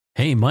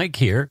Hey, Mike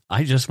here.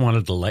 I just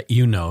wanted to let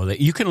you know that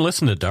you can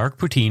listen to Dark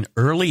Poutine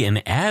early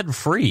and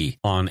ad-free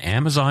on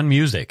Amazon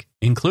Music,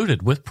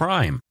 included with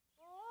Prime.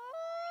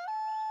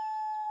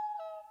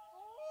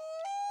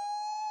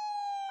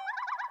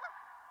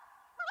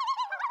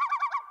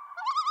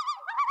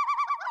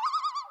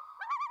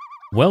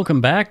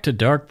 Welcome back to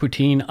Dark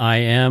Poutine. I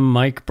am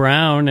Mike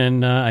Brown,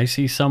 and I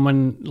see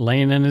someone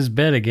laying in his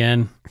bed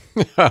again.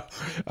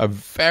 A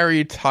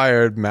very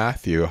tired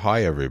Matthew.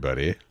 Hi,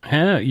 everybody.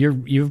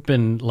 You've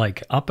been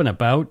like up and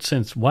about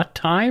since what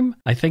time?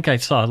 I think I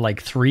saw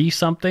like 3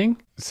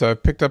 something. So I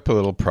picked up a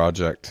little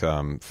project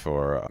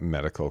for a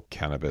medical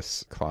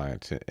cannabis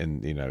client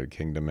in the United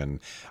Kingdom, and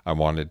I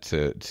wanted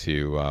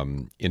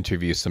to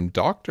interview some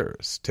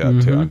doctors to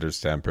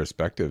understand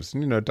perspectives.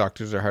 And,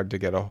 doctors are hard to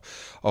get a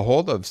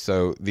hold of.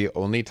 So the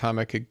only time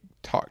I could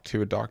talk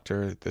to a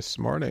doctor this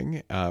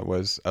morning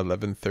was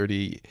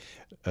 11:30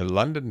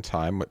 London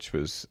time, which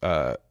was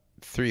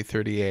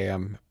 3:30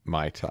 a.m.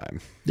 my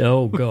time.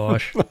 Oh,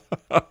 gosh.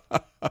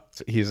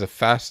 He's a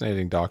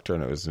fascinating doctor,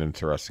 and it was an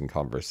interesting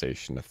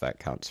conversation, if that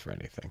counts for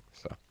anything.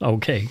 So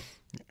okay.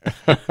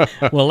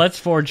 Well, let's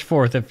forge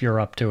forth if you're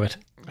up to it.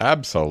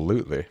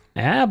 Absolutely.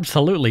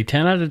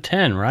 10 out of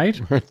 10,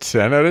 right?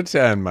 10 out of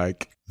 10,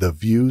 Mike. The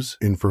views,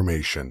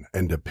 information,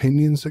 and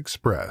opinions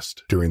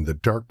expressed during the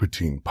Dark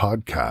Poutine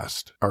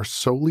podcast are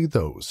solely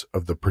those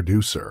of the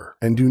producer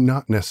and do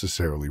not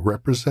necessarily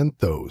represent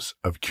those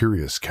of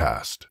Curious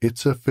Cast,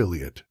 its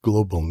affiliate,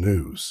 Global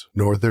News,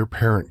 nor their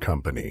parent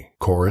company,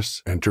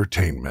 Chorus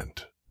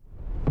Entertainment.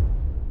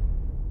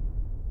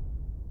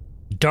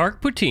 Dark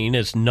Poutine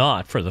is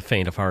not for the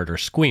faint of heart or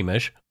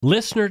squeamish.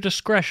 Listener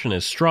discretion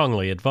is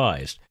strongly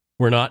advised.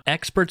 We're not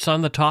experts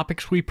on the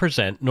topics we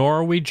present, nor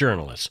are we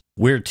journalists.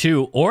 We're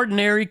 2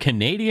 ordinary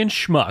Canadian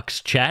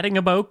schmucks chatting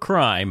about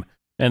crime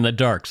and the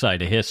dark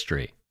side of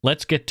history.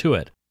 Let's get to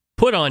it.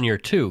 Put on your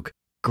toque,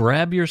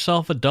 grab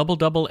yourself a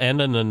double-double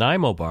and a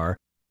Nanaimo bar.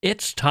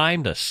 It's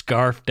time to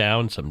scarf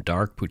down some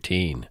Dark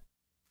Poutine.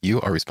 You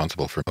are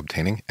responsible for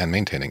obtaining and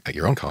maintaining at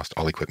your own cost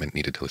all equipment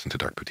needed to listen to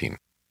Dark Poutine.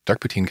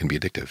 Dark Poutine can be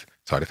addictive.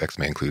 Side effects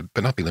may include,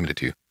 but not be limited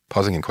to,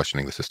 pausing and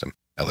questioning the system,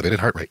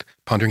 elevated heart rate,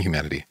 pondering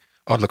humanity,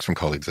 odd looks from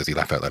colleagues as you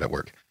laugh out loud at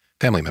work,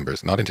 family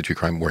members not into true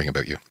crime worrying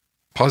about you.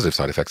 Positive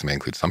side effects may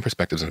include some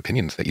perspectives and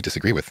opinions that you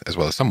disagree with, as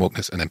well as some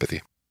wokeness and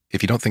empathy.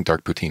 If you don't think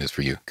Dark Poutine is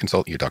for you,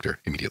 consult your doctor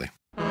immediately.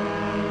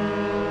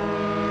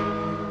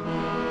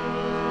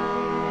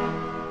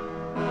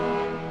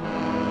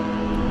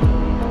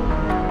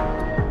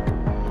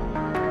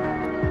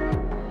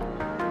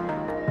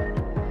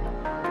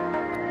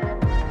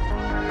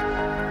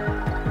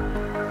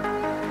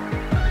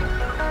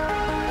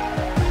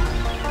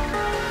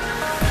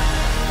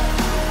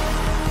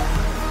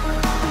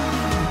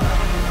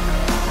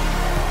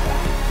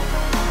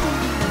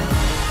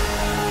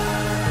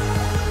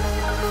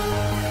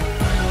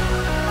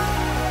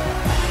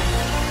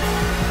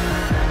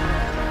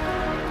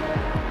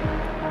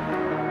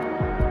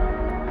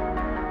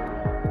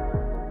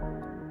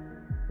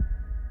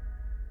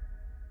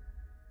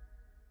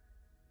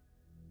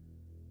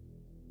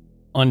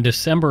 On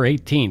December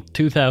 18,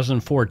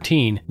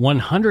 2014,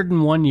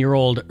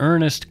 101-year-old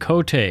Ernest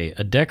Côté,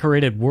 a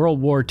decorated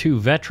World War II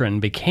veteran,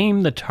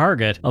 became the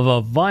target of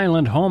a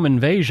violent home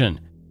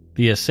invasion.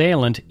 The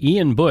assailant,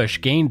 Ian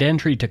Bush, gained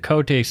entry to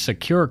Côté's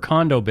secure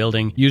condo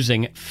building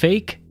using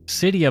fake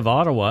City of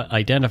Ottawa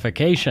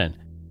identification.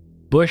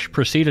 Bush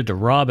proceeded to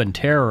rob and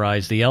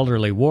terrorize the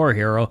elderly war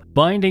hero,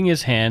 binding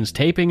his hands,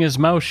 taping his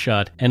mouth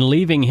shut, and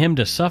leaving him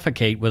to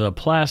suffocate with a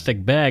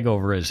plastic bag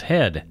over his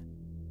head.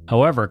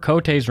 However,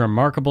 Côté's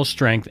remarkable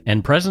strength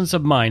and presence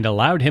of mind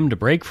allowed him to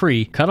break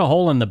free, cut a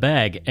hole in the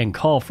bag, and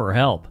call for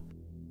help.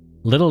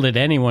 Little did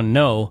anyone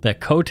know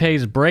that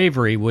Côté's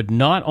bravery would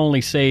not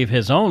only save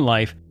his own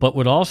life, but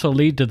would also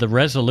lead to the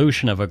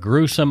resolution of a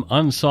gruesome,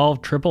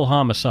 unsolved triple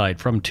homicide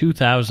from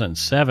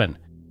 2007.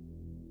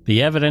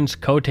 The evidence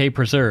Côté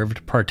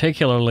preserved,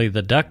 particularly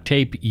the duct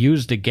tape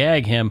used to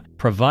gag him,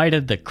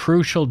 provided the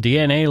crucial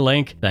DNA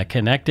link that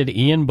connected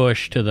Ian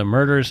Bush to the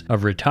murders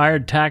of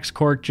retired tax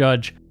court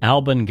judge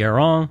Alban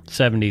Garon,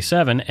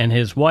 77, and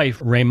his wife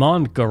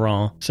Raymonde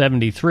Garon,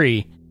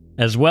 73,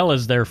 as well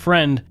as their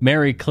friend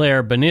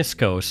Marie-Claire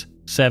Beniskos,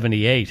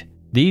 78.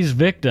 These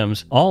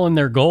victims, all in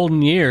their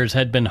golden years,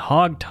 had been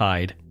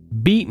hogtied,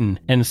 beaten,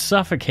 and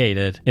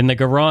suffocated in the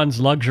Garons'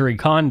 luxury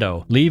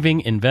condo,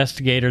 leaving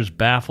investigators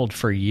baffled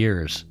for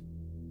years.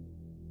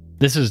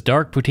 This is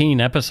Dark Poutine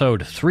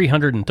episode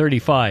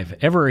 335,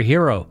 Ever a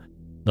Hero,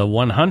 the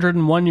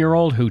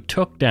 101-year-old who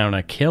took down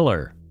a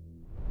killer.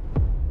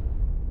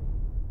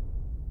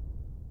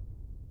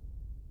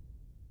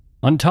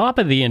 On top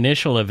of the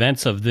initial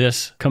events of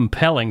this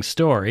compelling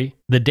story,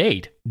 the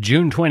date,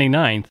 June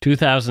 29,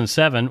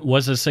 2007,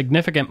 was a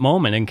significant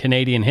moment in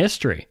Canadian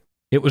history.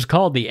 It was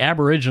called the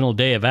Aboriginal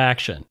Day of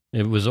Action.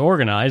 It was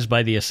organized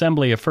by the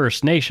Assembly of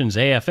First Nations,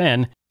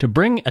 AFN, to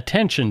bring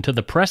attention to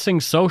the pressing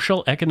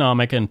social,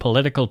 economic, and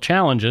political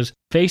challenges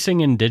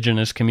facing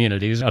Indigenous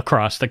communities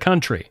across the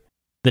country.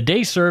 The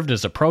day served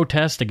as a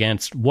protest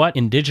against what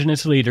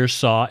Indigenous leaders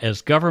saw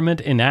as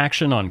government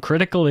inaction on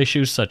critical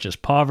issues such as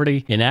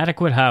poverty,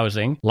 inadequate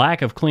housing,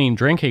 lack of clean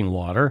drinking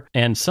water,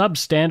 and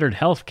substandard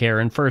health care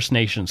in First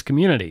Nations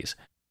communities.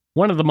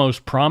 One of the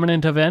most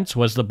prominent events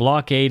was the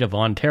blockade of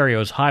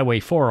Ontario's Highway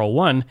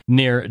 401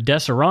 near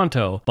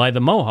Deseronto by the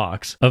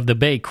Mohawks of the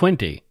Bay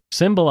Quinte,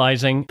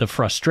 symbolizing the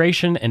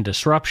frustration and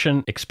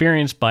disruption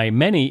experienced by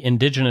many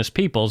Indigenous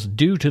peoples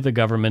due to the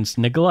government's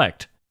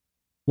neglect.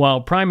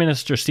 While Prime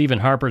Minister Stephen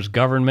Harper's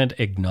government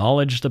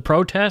acknowledged the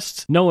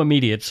protests, no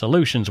immediate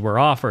solutions were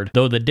offered,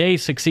 though the day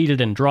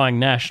succeeded in drawing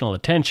national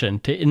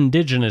attention to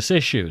Indigenous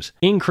issues,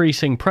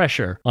 increasing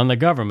pressure on the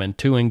government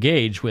to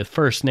engage with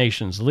First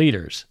Nations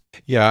leaders.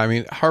 Yeah, I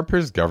mean,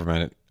 Harper's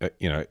government,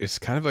 it's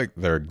kind of like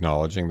they're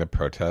acknowledging the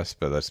protests,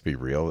 but let's be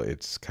real,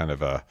 it's kind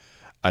of a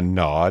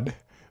nod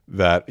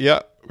that, yeah,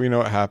 we know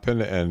what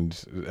happened,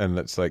 and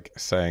it's like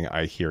saying,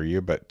 I hear you,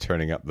 but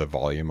turning up the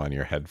volume on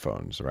your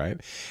headphones, right?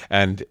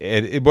 And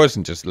it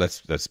wasn't just,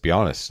 let's be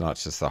honest, not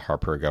just the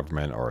Harper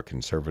government or a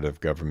conservative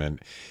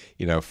government,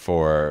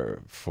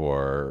 for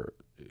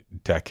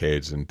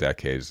decades and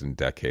decades and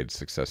decades,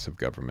 successive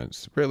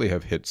governments really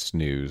have hit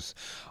snooze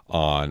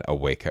on a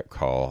wake-up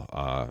call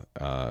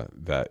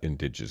that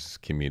Indigenous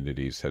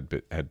communities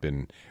had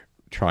been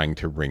trying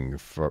to ring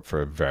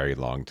for a very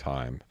long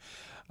time.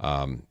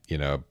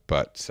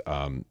 This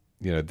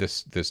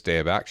day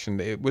of action,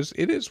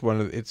 it's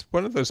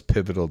one of those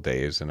pivotal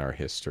days in our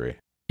history.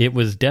 It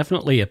was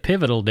definitely a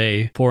pivotal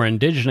day for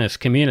Indigenous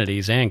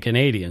communities and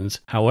Canadians.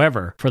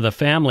 However, for the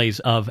families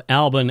of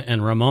Alban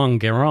and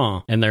Raymonde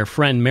Garon and their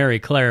friend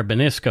Marie-Claire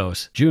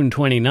Beniskos, June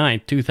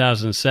 29,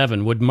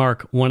 2007 would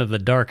mark one of the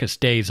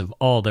darkest days of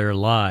all their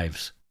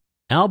lives.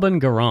 Alban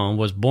Garon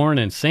was born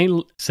in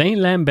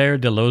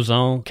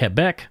Saint-Lambert-de-Lauzon,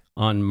 Quebec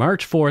on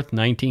March 4,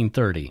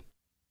 1930.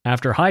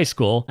 After high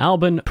school,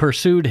 Alban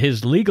pursued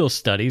his legal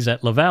studies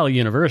at Laval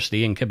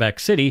University in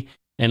Quebec City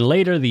and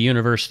later the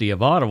University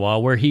of Ottawa,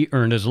 where he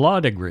earned his law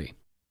degree.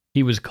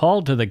 He was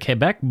called to the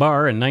Quebec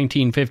bar in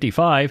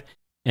 1955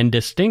 and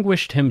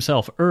distinguished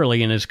himself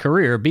early in his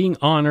career, being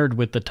honored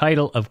with the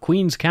title of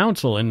Queen's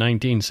Counsel in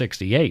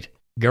 1968.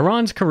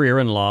 Garon's career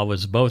in law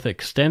was both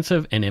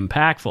extensive and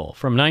impactful,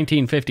 from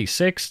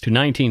 1956 to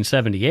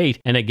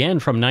 1978, and again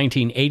from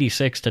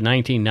 1986 to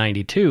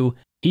 1992,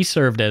 he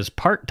served as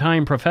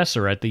part-time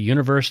professor at the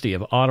University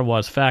of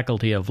Ottawa's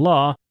Faculty of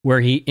Law,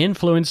 where he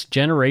influenced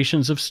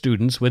generations of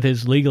students with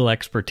his legal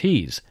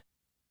expertise.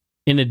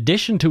 In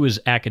addition to his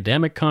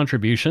academic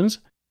contributions,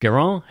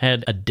 Garon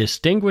had a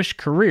distinguished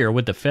career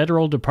with the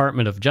Federal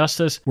Department of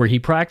Justice, where he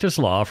practiced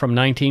law from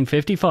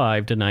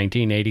 1955 to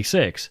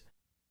 1986.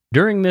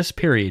 During this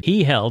period,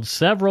 he held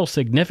several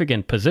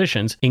significant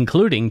positions,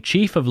 including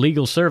Chief of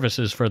Legal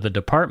Services for the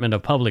Department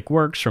of Public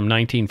Works from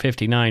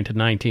 1959 to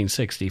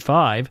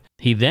 1965.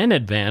 He then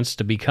advanced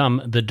to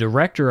become the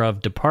Director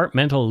of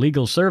Departmental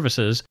Legal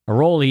Services, a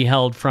role he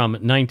held from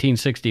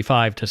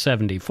 1965 to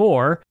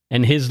 74,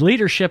 and his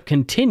leadership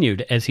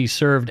continued as he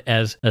served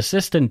as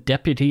Assistant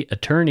Deputy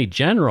Attorney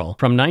General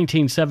from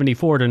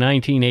 1974 to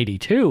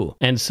 1982,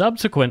 and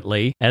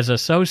subsequently as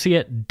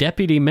Associate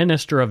Deputy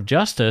Minister of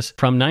Justice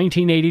from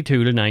 1982 to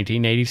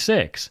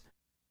 1986.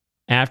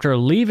 After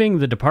leaving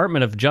the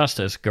Department of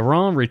Justice,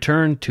 Garon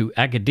returned to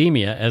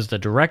academia as the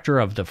director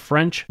of the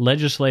French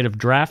Legislative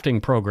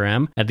Drafting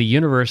Program at the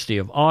University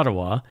of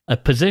Ottawa, a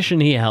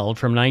position he held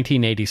from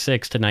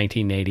 1986 to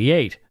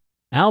 1988.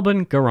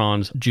 Alban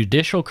Garon's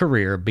judicial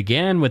career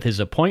began with his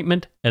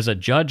appointment as a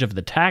judge of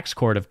the Tax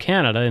Court of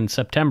Canada in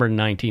September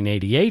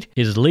 1988.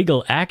 His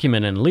legal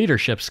acumen and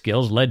leadership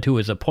skills led to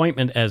his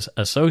appointment as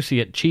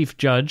Associate Chief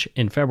Judge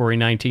in February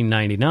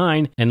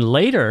 1999 and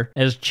later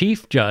as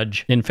Chief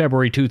Judge in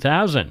February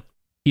 2000.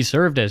 He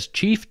served as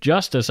Chief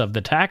Justice of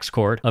the Tax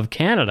Court of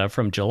Canada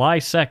from July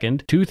 2,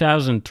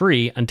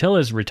 2003 until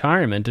his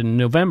retirement in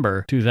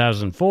November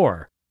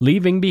 2004,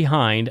 leaving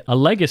behind a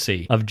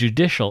legacy of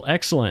judicial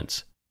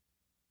excellence.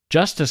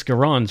 Justice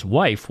Garon's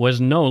wife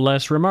was no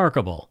less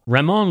remarkable.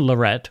 Raymonde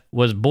Garon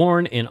was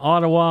born in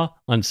Ottawa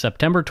on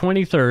September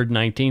 23,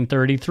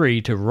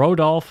 1933, to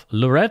Rodolphe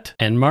Garon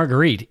and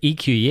Marguerite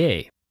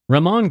Ecuyer.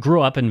 Raymonde grew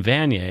up in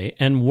Vanier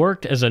and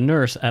worked as a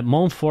nurse at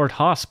Montfort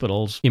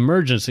Hospital's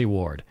emergency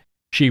ward.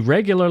 She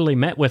regularly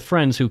met with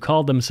friends who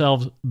called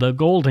themselves the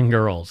Golden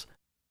Girls.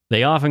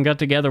 They often got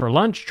together for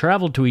lunch,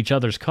 traveled to each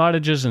other's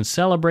cottages, and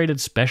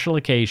celebrated special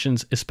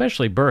occasions,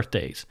 especially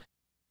birthdays.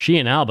 She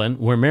and Alban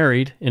were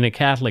married in a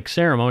Catholic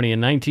ceremony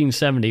in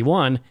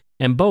 1971,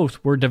 and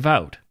both were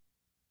devout.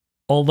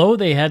 Although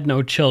they had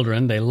no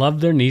children, they loved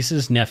their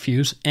nieces,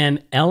 nephews,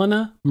 and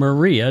Elena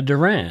Maria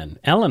Duran.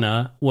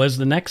 Elena was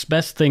the next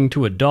best thing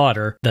to a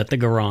daughter that the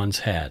Garons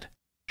had.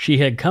 She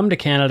had come to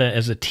Canada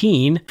as a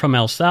teen from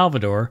El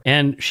Salvador,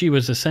 and she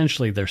was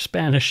essentially their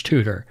Spanish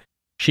tutor.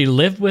 She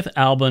lived with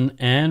Alban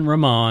and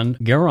Raymonde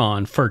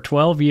Garon for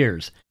 12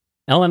 years.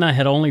 Elena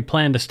had only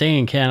planned to stay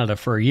in Canada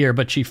for a year,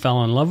 but she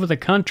fell in love with the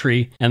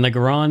country, and the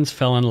Garons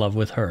fell in love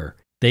with her.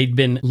 They'd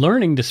been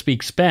learning to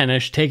speak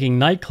Spanish, taking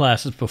night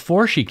classes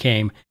before she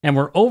came, and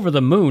were over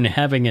the moon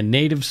having a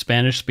native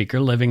Spanish speaker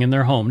living in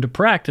their home to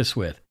practice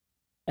with.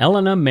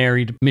 Elena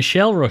married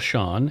Michel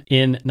Rochon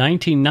in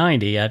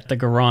 1990 at the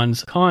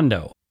Garons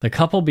condo. The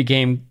couple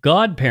became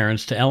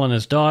godparents to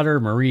Elena's daughter,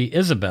 Marie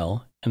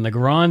Isabelle, and the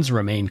Garons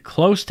remained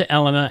close to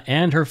Elena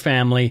and her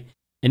family,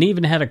 and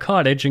even had a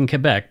cottage in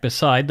Quebec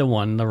beside the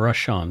one the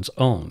Rochons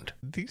owned.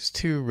 These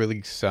two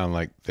really sound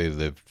like they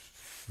lived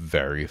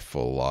very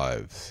full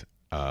lives.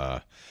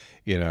 I'm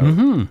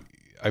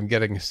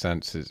getting a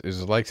sense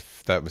is a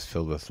life that was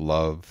filled with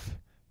love,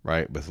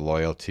 right, with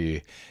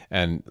loyalty,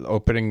 and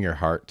opening your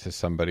heart to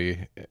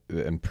somebody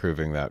and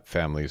proving that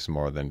family's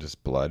more than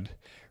just blood,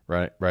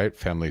 right?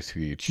 Families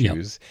who you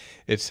choose. Yep.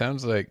 It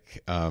sounds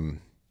like,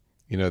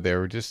 they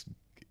were just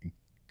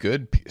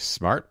good,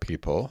 smart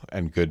people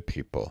and good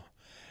people.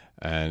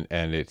 And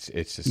it's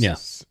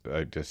just,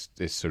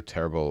 it's so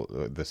terrible,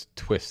 this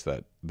twist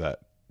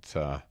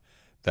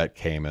that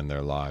came in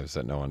their lives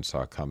that no one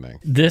saw coming.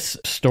 This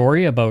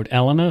story about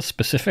Elena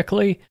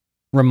specifically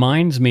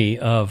reminds me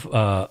of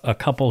a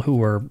couple who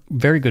were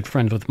very good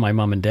friends with my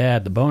mom and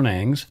dad, the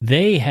Bonangs.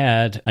 They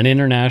had an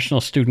international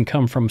student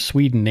come from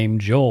Sweden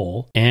named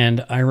Joel,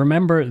 and I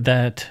remember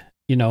that,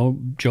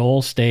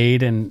 Joel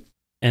stayed and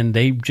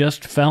they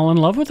just fell in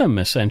love with him,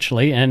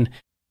 essentially, and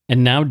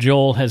now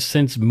Joel has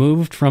since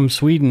moved from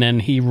Sweden,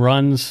 and he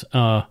runs,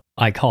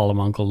 I call him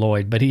Uncle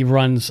Lloyd, but he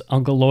runs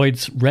Uncle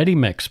Lloyd's Ready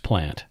Mix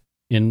plant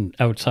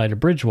outside of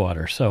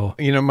Bridgewater. So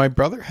my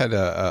brother had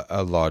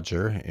a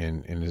lodger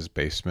in his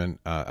basement.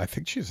 I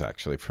think she's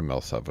actually from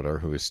El Salvador,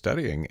 who was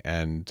studying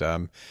and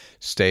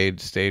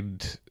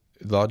stayed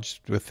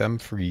lodged with them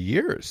for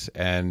years,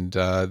 and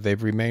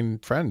they've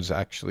remained friends.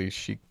 Actually,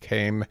 she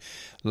came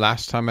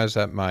last time I was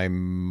at my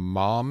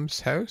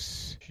mom's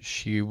house.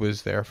 She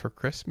was there for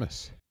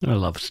Christmas. I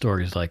love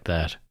stories like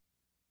that.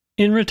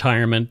 In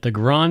retirement, the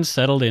Garons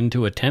settled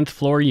into a 10th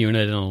floor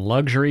unit in a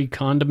luxury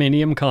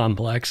condominium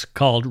complex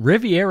called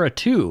Riviera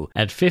 2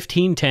 at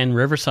 1510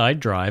 Riverside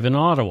Drive in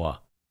Ottawa.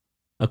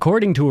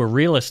 According to a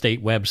real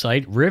estate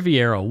website,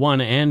 Riviera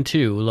 1 and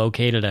 2,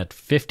 located at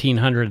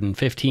 1500 and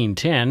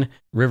 1510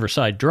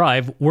 Riverside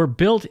Drive, were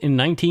built in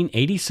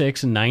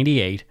 1986 and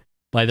 98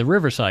 by the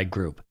Riverside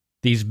Group.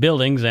 These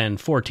buildings and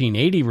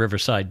 1480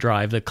 Riverside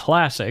Drive, the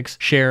classics,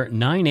 share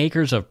 9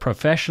 acres of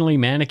professionally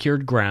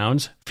manicured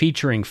grounds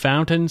featuring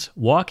fountains,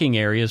 walking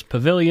areas,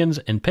 pavilions,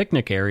 and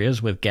picnic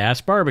areas with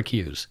gas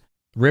barbecues.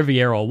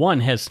 Riviera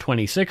 1 has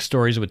 26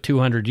 stories with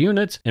 200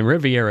 units, and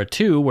Riviera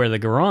 2, where the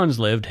Garons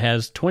lived,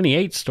 has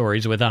 28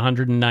 stories with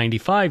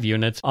 195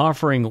 units,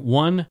 offering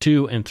 1,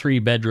 2, and 3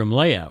 bedroom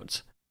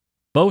layouts.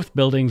 Both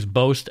buildings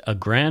boast a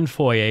grand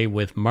foyer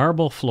with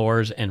marble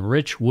floors and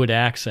rich wood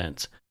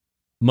accents.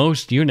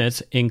 Most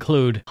units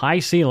include high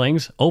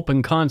ceilings,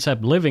 open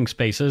concept living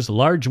spaces,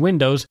 large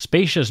windows,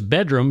 spacious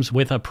bedrooms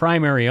with a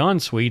primary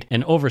ensuite,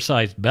 and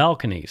oversized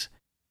balconies.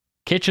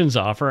 Kitchens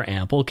offer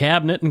ample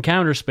cabinet and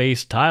counter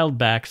space, tiled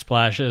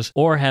backsplashes,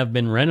 or have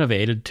been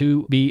renovated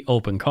to be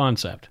open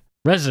concept.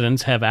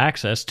 Residents have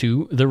access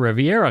to the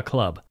Riviera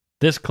Club.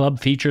 This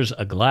club features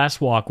a glass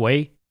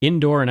walkway,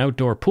 indoor and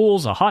outdoor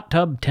pools, a hot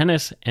tub,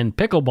 tennis and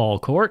pickleball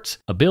courts,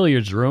 a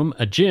billiards room,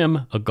 a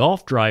gym, a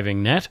golf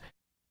driving net,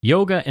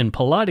 yoga and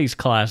Pilates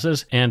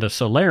classes, and a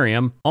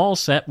solarium, all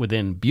set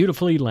within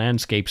beautifully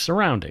landscaped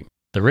surrounding.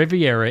 The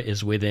Riviera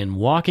is within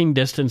walking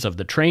distance of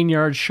the Train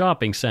Yard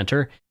Shopping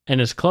Center and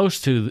is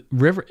close to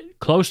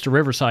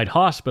Riverside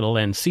Hospital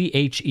and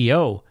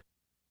CHEO.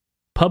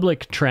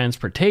 Public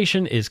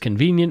transportation is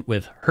convenient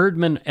with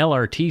Herdman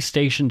LRT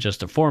station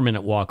just a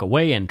 4-minute walk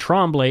away and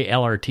Tremblay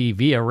LRT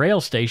via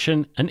rail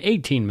station an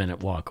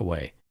 18-minute walk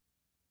away.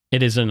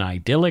 It is an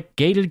idyllic,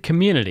 gated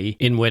community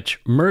in which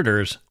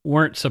murders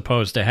weren't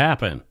supposed to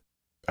happen.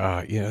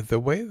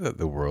 The way that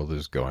the world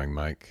is going,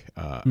 Mike,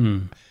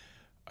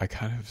 I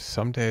kind of,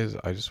 some days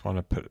I just want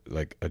to put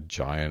like a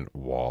giant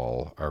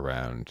wall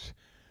around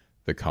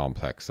the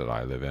complex that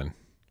I live in.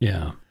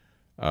 Yeah.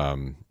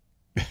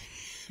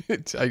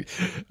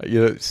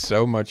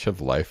 So much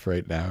of life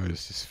right now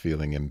is just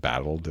feeling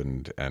embattled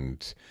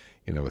and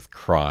with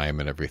crime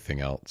and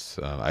everything else.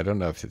 I don't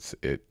know if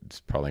it's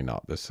probably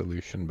not the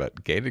solution,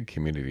 but gated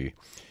community,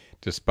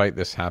 despite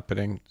this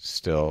happening,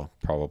 still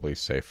probably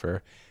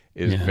safer,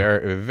 is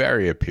very,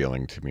 very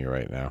appealing to me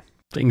right now.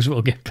 Things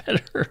will get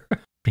better.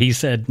 He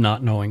said,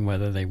 not knowing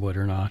whether they would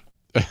or not.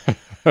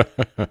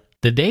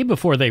 The day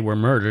before they were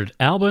murdered,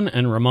 Alban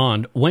and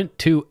Raymonde went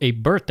to a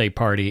birthday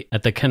party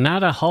at the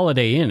Canada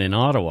Holiday Inn in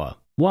Ottawa.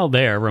 While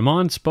there,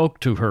 Raymonde spoke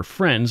to her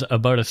friends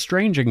about a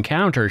strange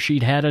encounter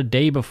she'd had a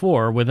day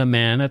before with a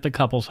man at the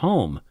couple's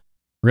home.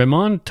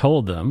 Raymonde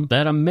told them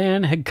that a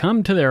man had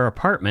come to their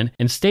apartment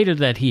and stated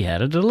that he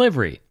had a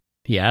delivery.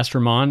 He asked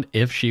Raymonde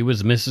if she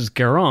was Mrs.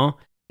 Garon,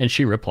 and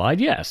she replied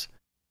yes.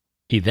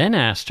 He then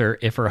asked her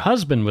if her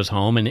husband was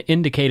home and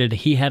indicated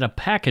he had a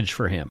package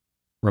for him.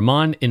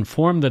 Raymonde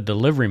informed the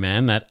delivery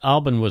man that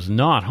Alban was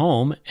not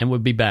home and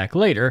would be back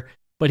later,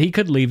 but he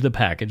could leave the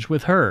package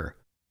with her.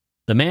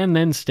 The man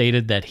then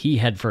stated that he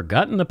had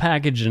forgotten the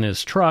package in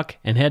his truck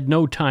and had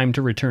no time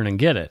to return and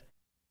get it.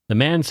 The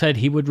man said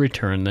he would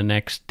return the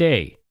next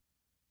day.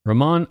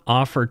 Raymonde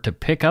offered to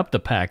pick up the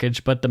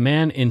package, but the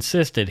man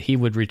insisted he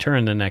would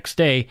return the next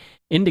day,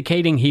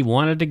 indicating he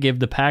wanted to give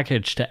the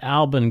package to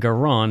Alban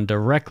Garon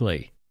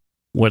directly.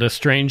 What a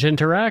strange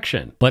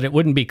interaction, but it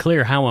wouldn't be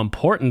clear how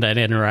important that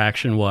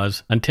interaction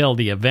was until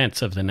the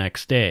events of the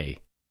next day.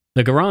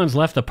 The Garons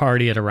left the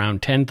party at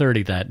around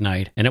 10:30 that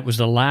night, and it was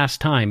the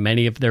last time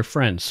many of their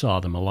friends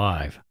saw them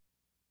alive.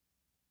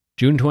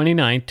 June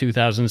 29,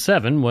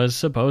 2007 was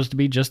supposed to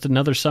be just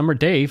another summer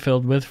day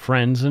filled with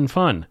friends and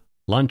fun.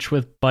 Lunch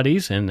with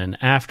buddies and an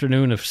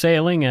afternoon of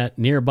sailing at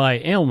nearby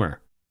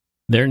Aylmer.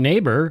 Their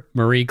neighbor,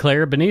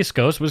 Marie-Claire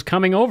Beniskos, was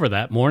coming over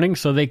that morning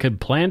so they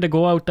could plan to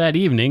go out that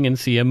evening and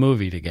see a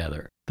movie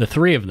together. The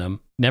three of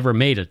them never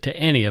made it to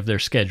any of their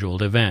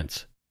scheduled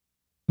events.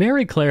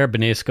 Marie-Claire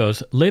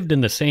Beniskos lived in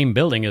the same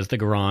building as the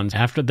Garons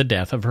after the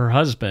death of her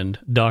husband,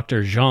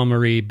 Dr.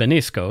 Jean-Marie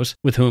Beniskos,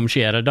 with whom she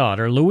had a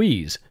daughter,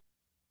 Louise.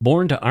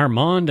 Born to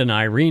Armand and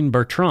Irene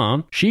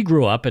Bertrand, she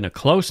grew up in a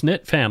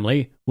close-knit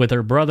family with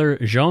her brother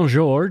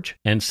Jean-Georges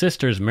and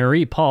sisters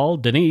Marie-Paul,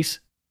 Denise,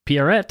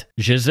 Pierrette,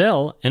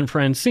 Giselle, and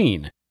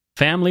Francine.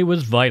 Family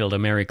was vital to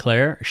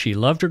Marie-Claire. She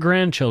loved her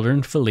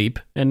grandchildren, Philippe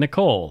and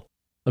Nicole.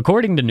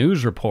 According to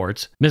news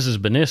reports, Mrs.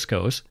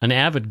 Beniskos, an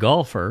avid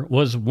golfer,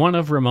 was one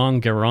of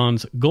Raymonde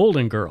Garon's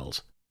golden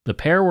girls. The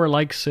pair were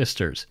like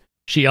sisters.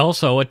 She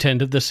also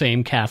attended the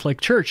same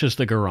Catholic church as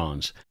the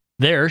Garons.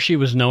 There, she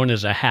was known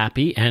as a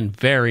happy and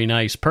very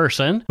nice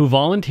person who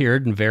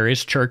volunteered in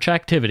various church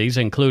activities,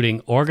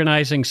 including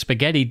organizing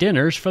spaghetti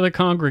dinners for the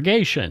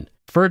congregation.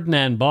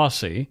 Ferdinand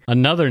Bossy,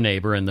 another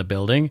neighbor in the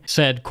building,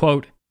 said,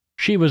 quote,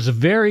 "She was a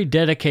very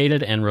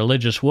dedicated and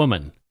religious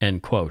woman,"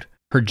 end quote.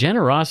 Her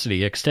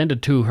generosity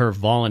extended to her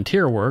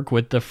volunteer work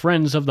with the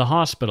Friends of the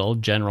Hospital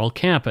General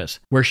Campus,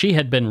 where she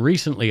had been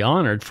recently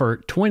honored for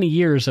 20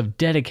 years of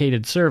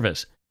dedicated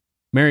service.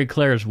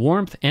 Marie-Claire's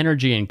warmth,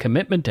 energy, and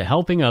commitment to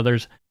helping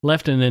others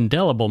left an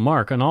indelible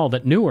mark on all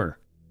that knew her.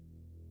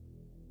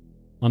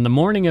 On the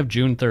morning of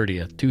June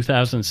 30th,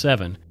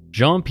 2007,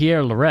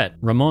 Jean-Pierre Lorette,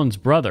 Raymonde's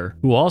brother,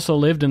 who also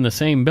lived in the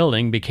same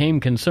building,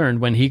 became concerned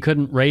when he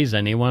couldn't raise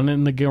anyone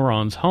in the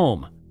Garons'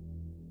 home.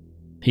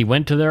 He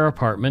went to their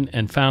apartment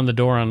and found the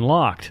door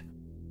unlocked.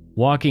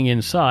 Walking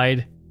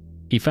inside,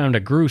 he found a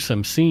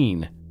gruesome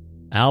scene.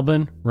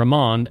 Alban,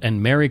 Raymonde,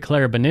 and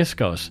Marie-Claire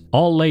Beniskos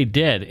all lay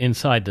dead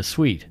inside the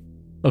suite.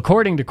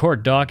 According to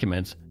court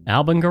documents,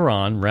 Alban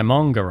Garon,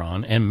 Raymonde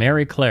Garon, and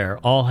Marie-Claire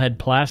all had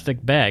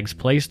plastic bags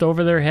placed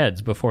over their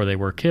heads before they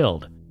were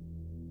killed.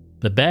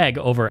 The bag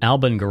over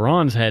Alban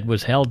Garon's head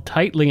was held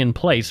tightly in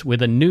place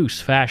with a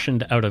noose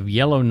fashioned out of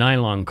yellow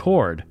nylon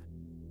cord.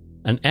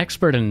 An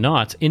expert in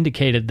knots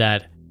indicated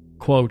that,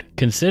 quote,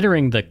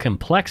 "Considering the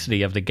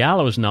complexity of the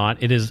gallows knot,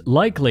 it is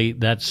likely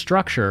that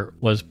structure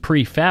was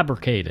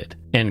prefabricated,"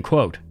 end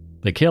quote.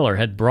 The killer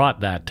had brought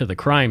that to the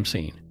crime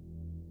scene.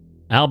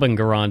 Alban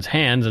Garon's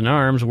hands and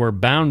arms were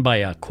bound by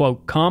a,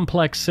 quote,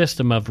 "complex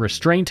system of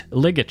restraint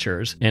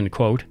ligatures," end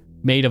quote,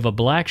 made of a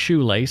black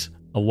shoelace,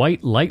 a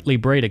white lightly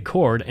braided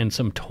cord, and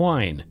some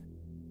twine.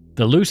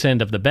 The loose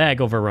end of the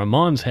bag over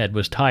Raymonde's head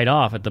was tied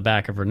off at the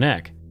back of her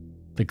neck.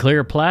 The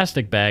clear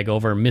plastic bag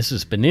over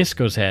Mrs.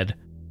 Beniskos' head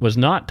was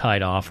not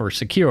tied off or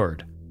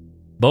secured.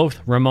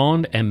 Both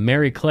Raymonde and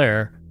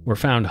Marie-Claire were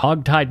found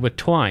hogtied with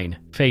twine,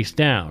 face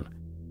down.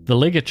 The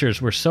ligatures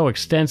were so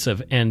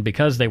extensive, and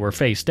because they were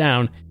face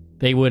down,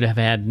 they would have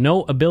had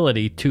no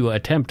ability to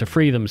attempt to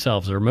free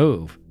themselves or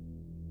move.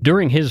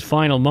 During his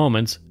final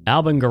moments,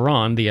 Alban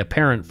Garon, the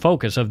apparent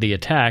focus of the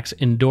attacks,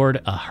 endured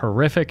a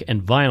horrific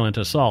and violent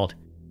assault.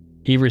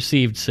 He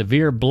received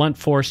severe blunt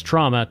force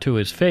trauma to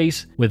his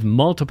face, with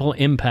multiple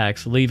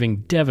impacts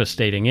leaving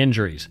devastating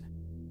injuries.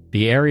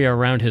 The area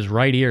around his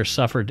right ear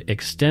suffered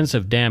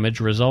extensive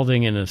damage,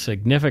 resulting in a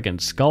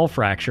significant skull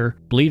fracture,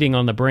 bleeding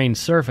on the brain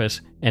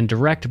surface, and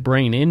direct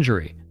brain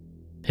injury.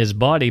 His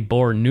body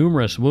bore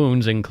numerous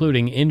wounds,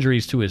 including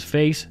injuries to his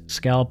face,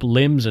 scalp,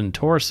 limbs, and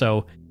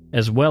torso,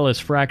 as well as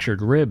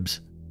fractured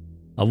ribs.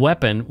 A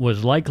weapon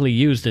was likely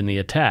used in the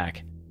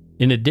attack.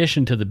 In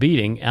addition to the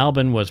beating,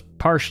 Alban was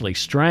partially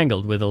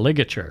strangled with a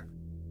ligature.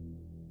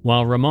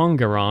 While Raymonde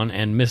Garon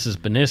and Mrs.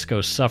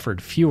 Beniskos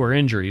suffered fewer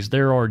injuries,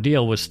 their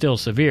ordeal was still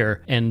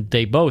severe, and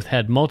they both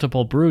had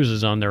multiple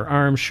bruises on their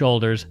arms,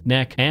 shoulders,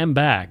 neck, and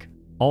back,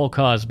 all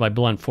caused by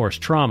blunt force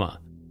trauma.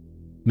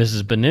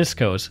 Mrs.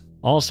 Beniskos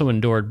also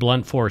endured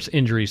blunt force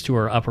injuries to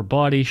her upper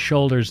body,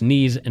 shoulders,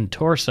 knees, and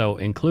torso,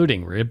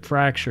 including rib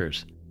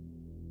fractures.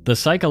 The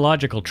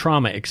psychological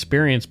trauma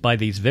experienced by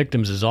these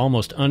victims is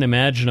almost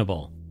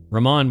unimaginable.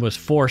 Raymonde was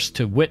forced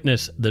to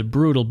witness the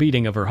brutal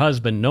beating of her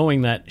husband,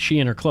 knowing that she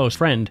and her close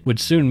friend would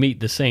soon meet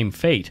the same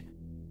fate.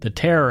 The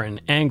terror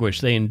and anguish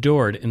they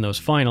endured in those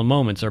final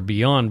moments are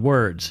beyond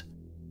words.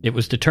 It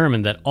was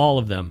determined that all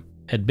of them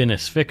had been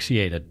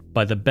asphyxiated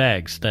by the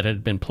bags that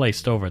had been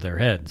placed over their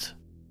heads.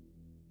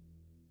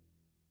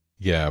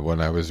 Yeah, when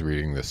I was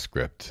reading the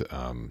script,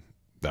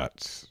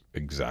 that's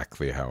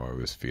exactly how I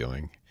was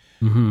feeling.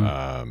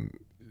 Mm-hmm.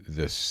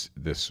 this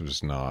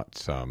was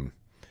not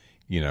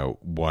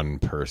one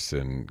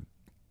person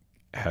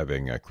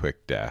having a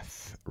quick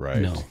death,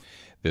 right? No.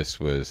 This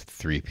was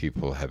 3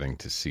 people having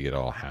to see it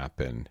all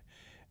happen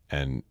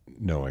and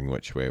knowing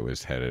which way it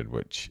was headed,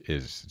 which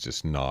is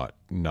just not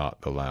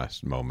the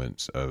last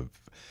moments of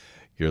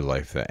your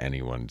life that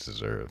anyone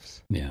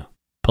deserves. Yeah.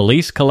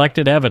 Police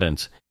collected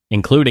evidence,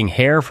 including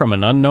hair from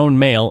an unknown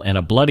male and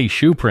a bloody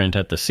shoe print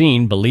at the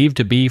scene believed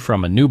to be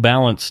from a New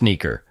Balance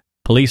sneaker.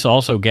 Police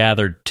also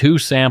gathered 2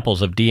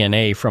 samples of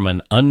DNA from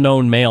an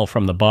unknown male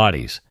from the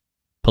bodies.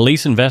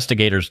 Police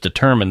investigators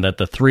determined that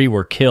the 3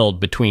 were killed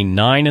between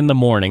 9 in the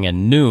morning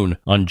and noon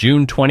on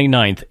June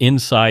 29th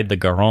inside the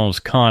Garons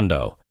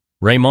condo.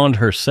 Raymonde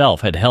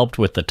herself had helped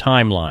with the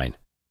timeline.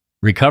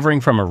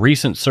 Recovering from a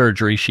recent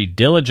surgery, she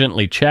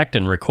diligently checked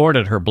and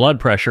recorded her blood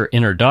pressure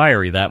in her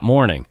diary that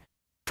morning.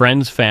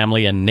 Friends,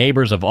 family, and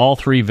neighbors of all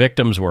 3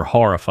 victims were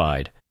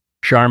horrified.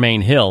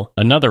 Charmaine Hill,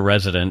 another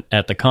resident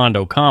at the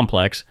condo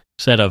complex,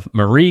 said of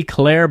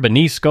Marie-Claire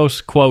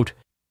Beniskos, quote,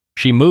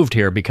 "She moved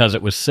here because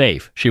it was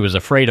safe. She was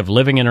afraid of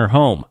living in her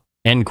home."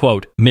 End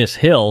quote. Miss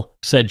Hill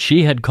said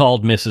she had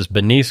called Mrs.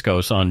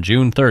 Beniskos on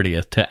June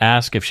 30th to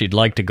ask if she'd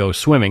like to go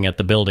swimming at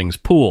the building's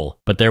pool,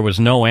 but there was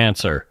no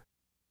answer.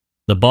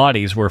 The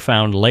bodies were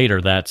found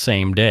later that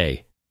same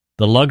day.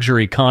 The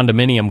luxury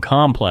condominium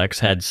complex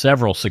had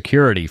several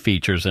security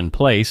features in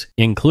place,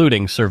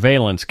 including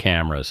surveillance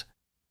cameras.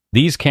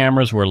 These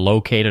cameras were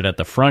located at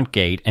the front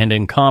gate and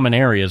in common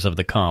areas of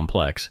the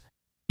complex.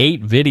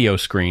 8 video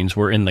screens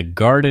were in the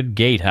guarded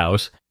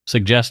gatehouse,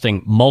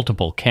 suggesting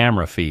multiple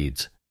camera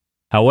feeds.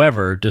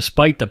 However,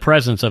 despite the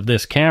presence of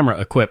this camera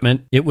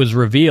equipment, it was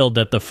revealed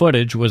that the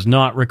footage was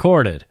not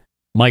recorded.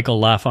 Michael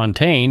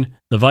Lafontaine,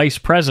 the vice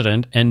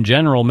president and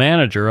general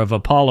manager of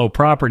Apollo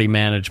Property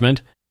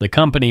Management, the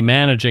company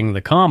managing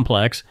the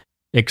complex,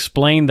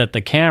 explained that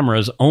the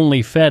cameras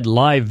only fed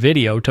live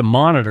video to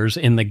monitors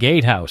in the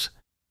gatehouse.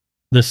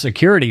 The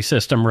security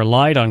system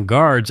relied on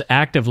guards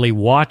actively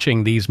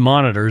watching these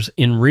monitors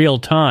in real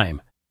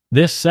time.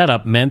 This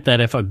setup meant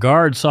that if a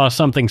guard saw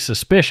something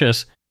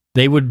suspicious,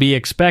 they would be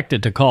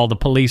expected to call the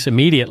police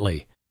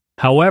immediately.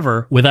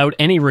 However, without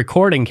any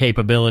recording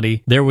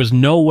capability, there was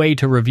no way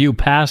to review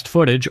past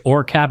footage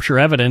or capture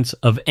evidence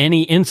of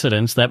any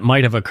incidents that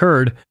might have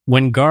occurred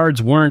when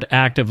guards weren't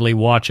actively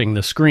watching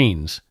the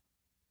screens.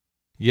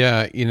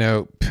 Yeah,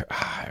 you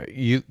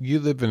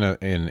live in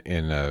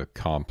a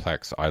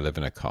complex. I live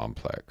in a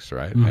complex,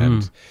 right?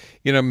 Mm-hmm.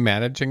 And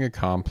managing a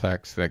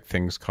complex, like,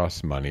 things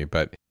cost money,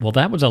 but well,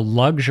 that was a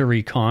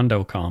luxury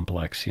condo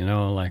complex,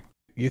 like.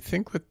 You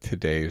think with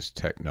today's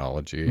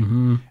technology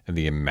Mm-hmm. and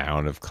the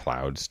amount of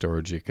cloud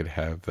storage you could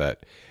have,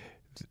 that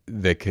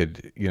they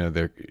could,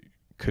 there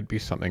could be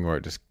something where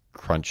it just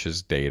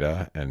crunches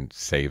data and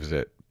saves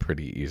it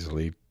pretty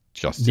easily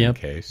just in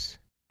case.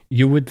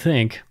 You would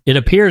think. It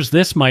appears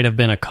this might have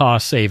been a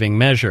cost-saving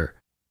measure.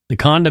 The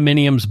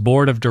condominium's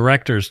board of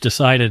directors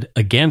decided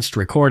against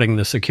recording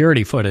the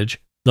security footage,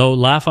 though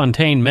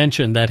Lafontaine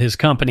mentioned that his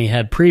company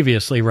had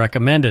previously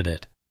recommended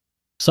it.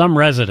 Some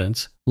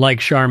residents, like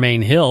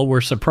Charmaine Hill,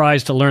 were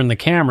surprised to learn the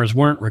cameras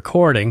weren't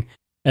recording,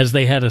 as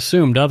they had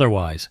assumed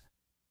otherwise.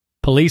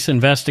 Police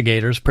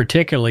investigators,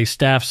 particularly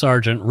Staff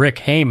Sergeant Rick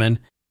Heyman,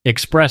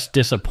 expressed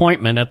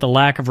disappointment at the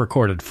lack of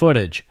recorded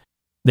footage.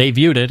 They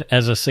viewed it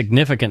as a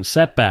significant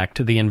setback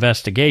to the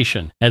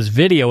investigation, as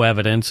video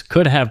evidence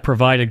could have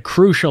provided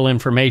crucial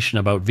information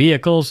about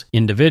vehicles,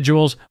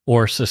 individuals,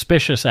 or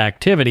suspicious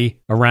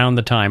activity around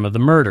the time of the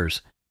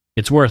murders.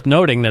 It's worth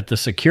noting that the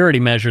security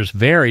measures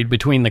varied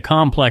between the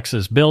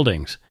complex's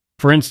buildings.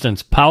 For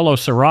instance, Paolo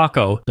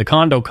Sirocco, the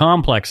condo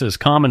complex's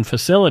Common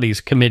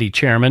Facilities Committee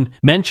chairman,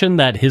 mentioned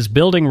that his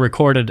building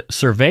recorded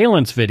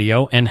surveillance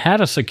video and had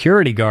a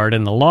security guard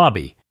in the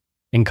lobby.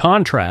 In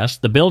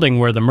contrast, the building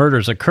where the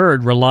murders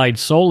occurred relied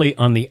solely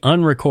on the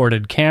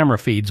unrecorded camera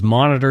feeds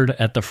monitored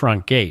at the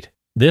front gate.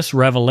 This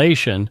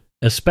revelation,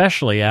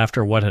 especially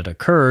after what had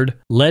occurred,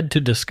 led to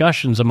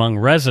discussions among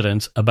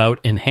residents about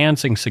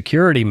enhancing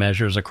security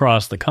measures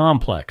across the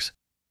complex.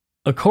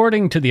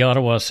 According to the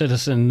Ottawa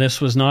Citizen,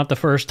 this was not the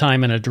first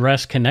time an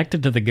address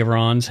connected to the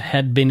Garons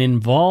had been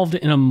involved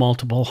in a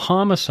multiple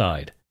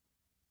homicide.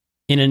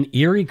 In an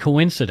eerie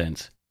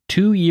coincidence,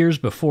 2 years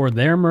before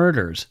their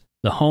murders,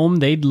 the home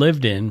they'd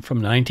lived in from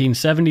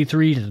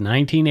 1973 to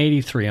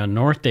 1983 on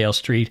Northdale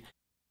Street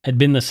had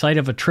been the site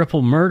of a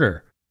triple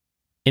murder.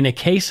 In a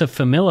case of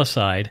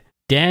familicide,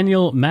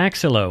 Daniel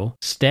Maxillo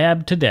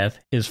stabbed to death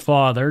his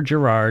father,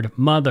 Gerard,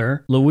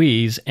 mother,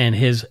 Louise, and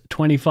his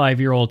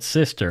 25-year-old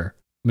sister,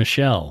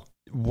 Michelle.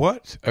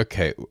 What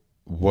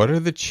are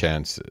the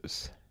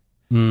chances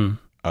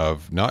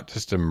of not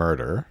just a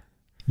murder,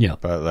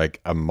 but like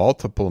a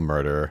multiple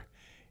murder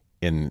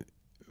in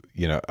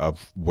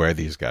of where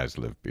these guys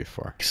lived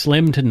before?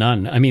 Slim to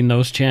none. I mean,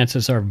 those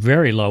chances are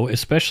very low,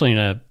 especially in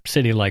a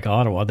city like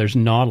Ottawa. There's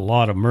not a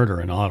lot of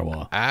murder in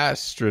Ottawa.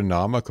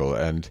 Astronomical.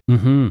 And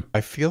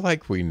I feel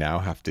like we now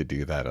have to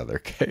do that other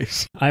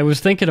case. I was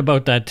thinking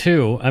about that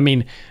too. I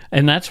mean,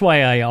 and that's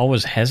why I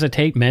always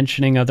hesitate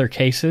mentioning other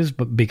cases,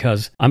 but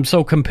because I'm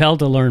so compelled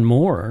to learn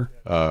more.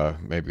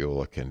 Maybe we'll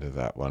look into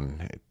that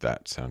one.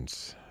 That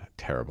sounds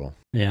terrible.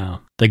 Yeah.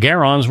 The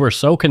Garons were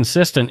so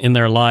consistent in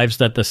their lives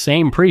that the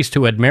same priest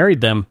who had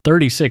married them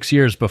 36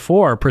 years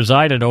before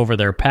presided over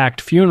their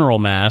packed funeral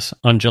mass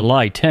on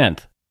July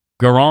 10th.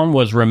 Garon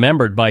was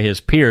remembered by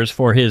his peers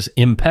for his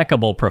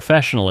impeccable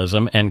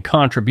professionalism and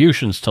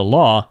contributions to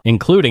law,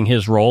 including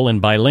his role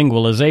in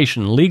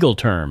bilingualization legal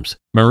terms.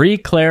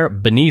 Marie-Claire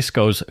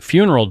Beniskos'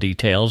 funeral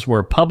details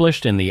were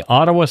published in the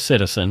Ottawa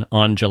Citizen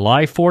on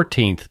July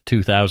 14,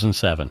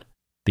 2007.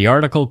 The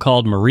article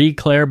called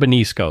Marie-Claire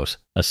Beniskos,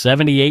 a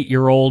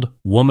 78-year-old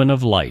woman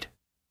of light.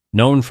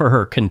 Known for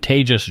her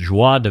contagious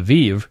joie de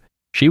vivre,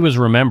 she was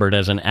remembered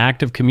as an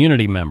active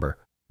community member,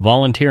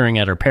 volunteering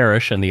at her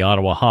parish and the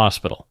Ottawa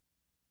Hospital.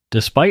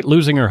 Despite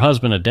losing her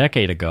husband a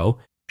decade ago,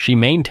 she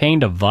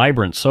maintained a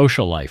vibrant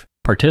social life,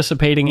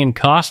 participating in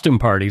costume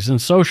parties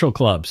and social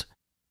clubs.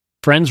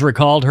 Friends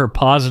recalled her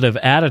positive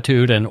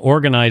attitude and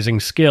organizing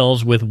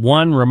skills, with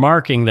one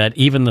remarking that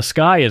even the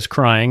sky is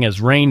crying as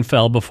rain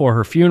fell before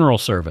her funeral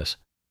service.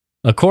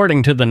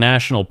 According to the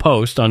National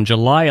Post, on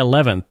July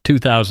 11,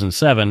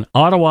 2007,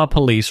 Ottawa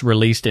police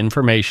released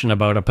information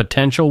about a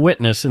potential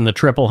witness in the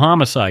triple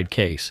homicide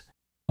case.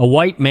 A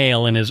white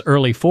male in his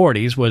early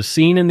 40s was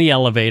seen in the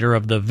elevator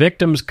of the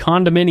victim's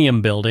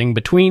condominium building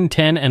between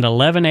 10 and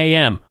 11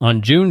 a.m.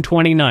 on June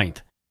 29th,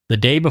 the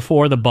day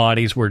before the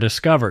bodies were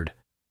discovered.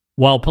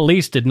 While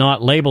police did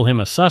not label him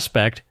a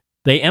suspect,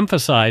 they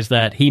emphasized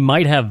that he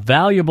might have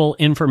valuable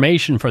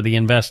information for the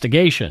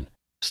investigation.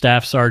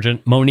 Staff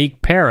Sergeant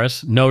Monique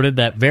Paris noted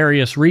that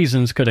various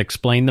reasons could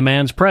explain the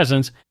man's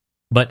presence,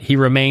 but he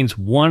remains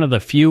one of the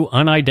few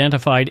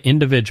unidentified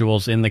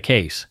individuals in the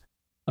case.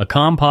 A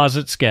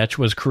composite sketch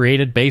was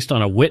created based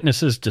on a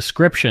witness's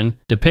description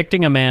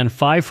depicting a man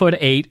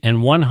 5'8"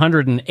 and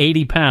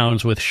 180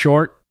 pounds with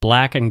short,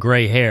 black and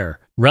gray hair.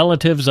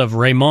 Relatives of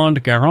Raymonde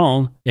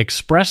Garon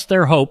expressed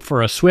their hope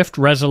for a swift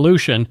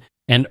resolution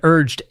and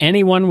urged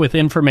anyone with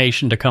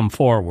information to come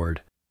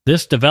forward.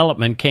 This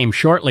development came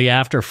shortly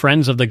after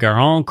friends of the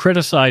Garons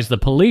criticized the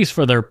police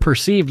for their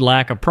perceived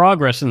lack of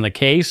progress in the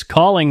case,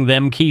 calling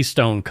them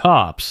Keystone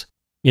Cops.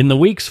 In the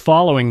weeks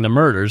following the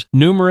murders,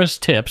 numerous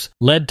tips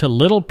led to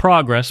little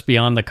progress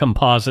beyond the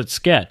composite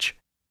sketch.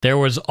 There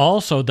was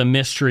also the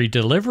mystery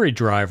delivery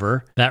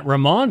driver that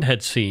Raymonde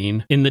had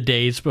seen in the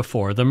days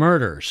before the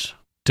murders.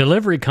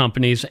 Delivery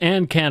companies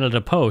and Canada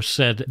Post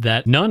said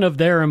that none of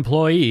their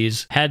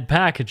employees had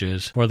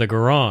packages for the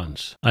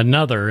Garons.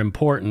 Another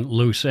important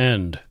loose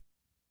end.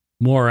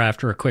 More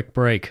after a quick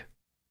break.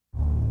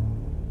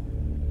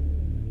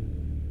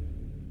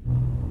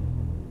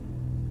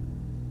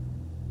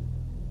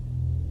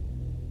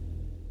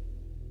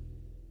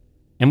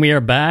 And we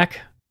are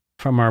back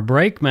from our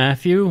break.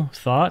 Matthew,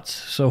 thoughts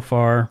so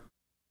far?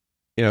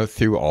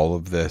 Through all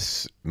of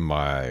this,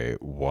 my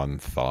one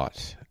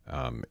thought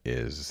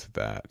is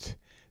that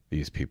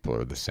these people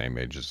are the same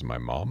age as my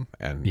mom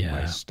and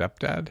my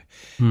stepdad.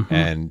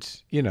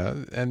 And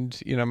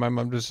my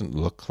mom doesn't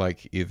look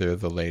like either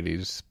of the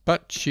ladies,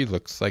 but she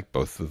looks like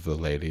both of the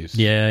ladies.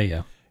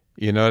 Yeah.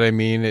 You know what I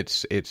mean?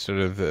 It's sort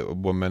of a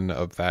woman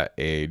of that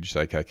age.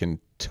 Like, I can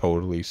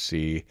totally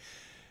see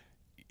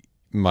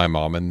my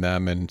mom and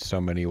them in so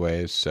many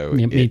ways. So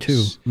yeah, me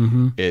too.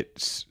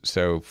 It's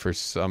so for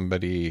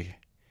somebody,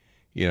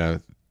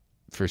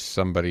 for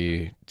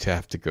somebody to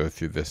have to go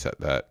through this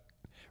at that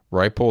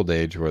ripe old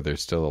age where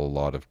there's still a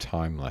lot of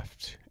time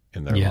left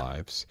in their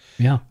lives.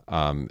 Yeah.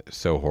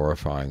 So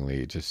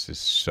horrifyingly, just is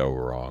so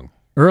wrong.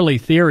 Early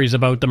theories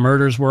about the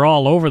murders were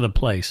all over the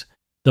place.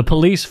 The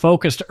police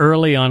focused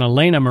early on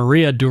Elena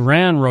Maria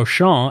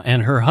Duran-Rochon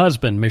and her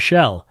husband,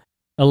 Michel.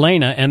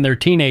 Elena and their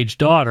teenage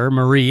daughter,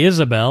 Marie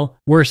Isabelle,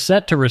 were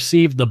set to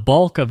receive the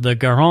bulk of the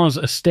Garons'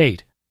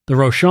 estate. The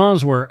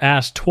Rochons were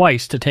asked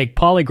twice to take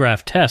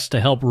polygraph tests to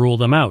help rule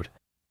them out.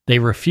 They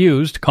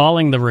refused,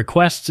 calling the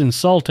requests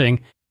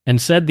insulting, and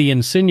said the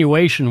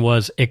insinuation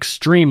was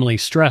extremely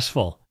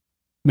stressful.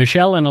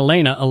 Michel and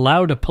Elena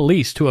allowed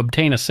police to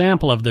obtain a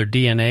sample of their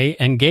DNA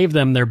and gave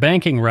them their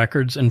banking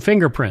records and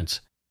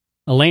fingerprints.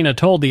 Elena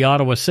told the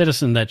Ottawa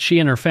Citizen that she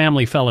and her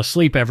family fell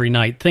asleep every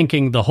night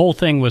thinking the whole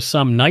thing was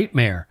some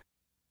nightmare.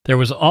 There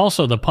was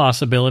also the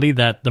possibility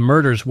that the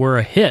murders were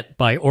a hit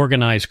by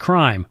organized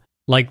crime,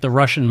 like the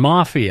Russian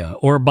mafia,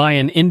 or by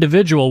an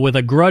individual with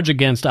a grudge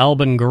against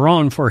Alban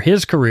Garon for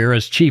his career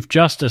as Chief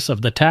Justice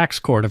of the Tax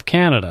Court of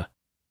Canada.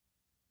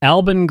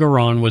 Alban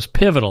Garon was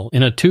pivotal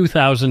in a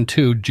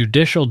 2002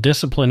 judicial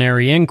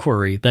disciplinary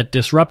inquiry that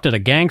disrupted a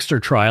gangster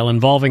trial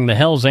involving the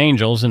Hells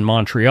Angels in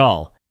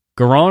Montreal.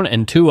 Garon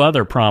and two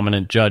other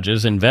prominent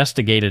judges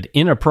investigated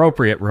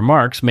inappropriate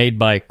remarks made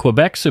by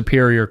Quebec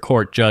Superior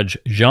Court Judge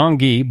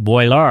Jean-Guy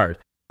Boilard,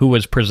 who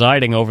was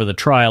presiding over the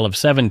trial of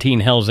 17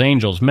 Hells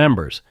Angels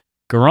members.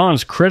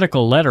 Garon's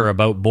critical letter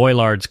about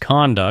Boilard's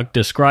conduct,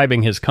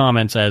 describing his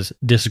comments as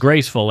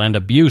disgraceful and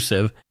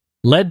abusive,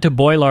 led to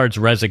Boilard's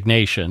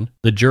resignation,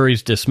 the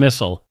jury's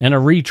dismissal, and a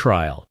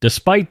retrial.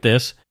 Despite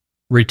this,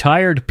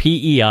 retired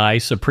PEI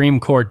Supreme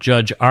Court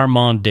Judge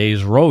Armand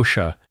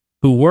Desroches,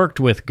 who worked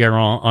with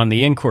Garon on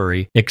the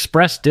inquiry,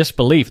 expressed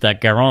disbelief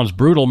that Garon's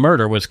brutal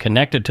murder was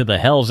connected to the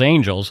Hells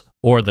Angels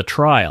or the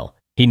trial.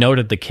 He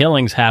noted the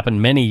killings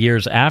happened many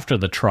years after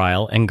the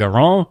trial, and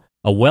Garon,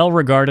 a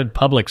well-regarded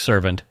public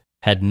servant,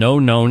 had no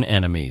known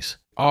enemies.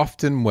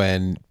 Often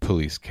when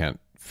police can't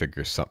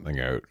figure something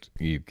out,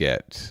 you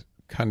get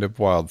kind of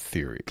wild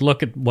theories.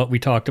 Look at what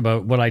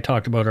I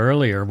talked about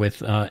earlier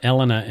with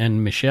Elena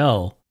and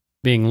Michelle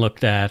being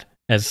looked at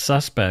as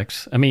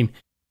suspects. I mean,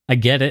 I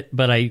get it,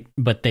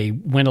 but they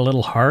went a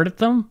little hard at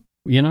them,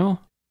 you know?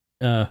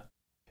 And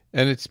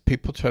it's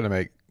people trying to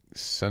make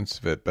sense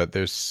of it, but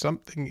there's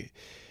something...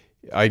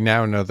 I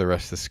now know the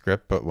rest of the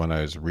script, but when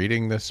I was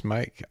reading this,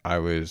 Mike, I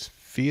was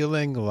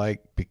feeling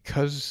like,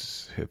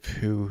 because of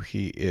who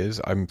he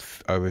is,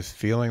 I was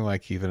feeling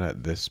like even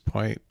at this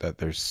point that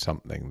there's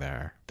something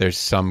there. There's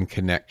some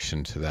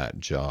connection to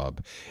that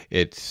job.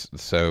 It's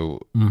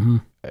so... Mm-hmm.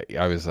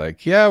 I was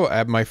like,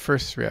 yeah, my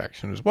first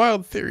reaction was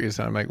wild theories.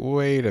 And I'm like,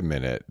 wait a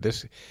minute.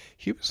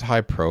 He was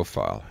high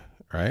profile,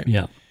 right?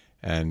 Yeah.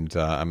 And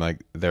I'm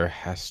like, there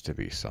has to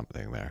be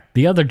something there.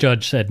 The other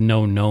judge said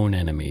no known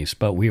enemies,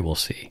 but we will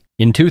see.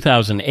 In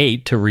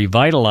 2008, to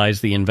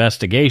revitalize the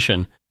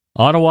investigation,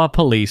 Ottawa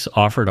police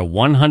offered a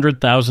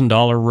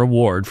 $100,000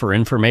 reward for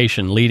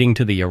information leading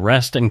to the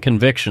arrest and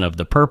conviction of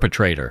the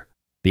perpetrator.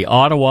 The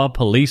Ottawa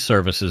Police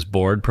Services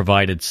Board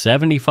provided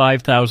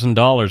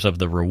 $75,000 of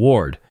the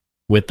reward,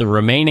 with the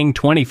remaining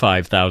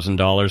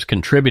 $25,000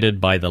 contributed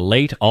by the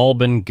late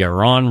Alban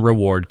Garon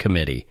Reward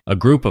Committee, a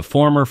group of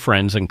former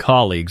friends and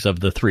colleagues of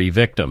the three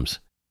victims.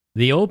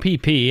 The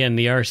OPP and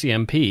the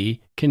RCMP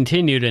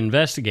continued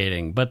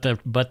investigating, but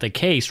the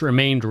case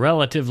remained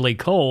relatively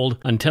cold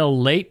until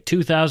late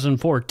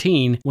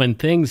 2014 when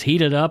things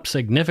heated up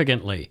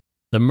significantly.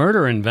 The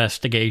murder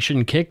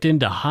investigation kicked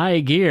into high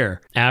gear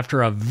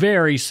after a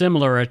very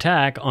similar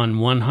attack on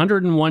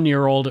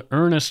 101-year-old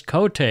Ernest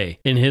Côté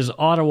in his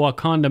Ottawa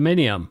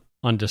condominium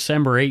on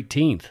December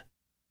 18th.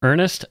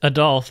 Ernest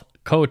Adolphe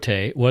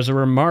Côté was a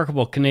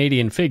remarkable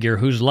Canadian figure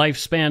whose life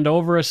spanned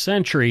over a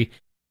century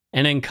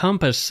and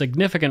encompassed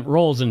significant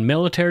roles in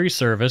military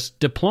service,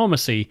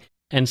 diplomacy,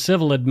 and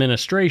civil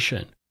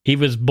administration. He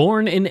was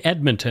born in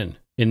Edmonton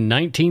in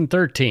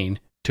 1913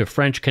 to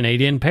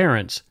French-Canadian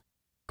parents.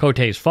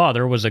 Côté's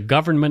father was a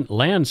government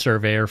land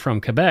surveyor from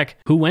Quebec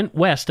who went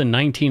west in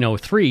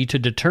 1903 to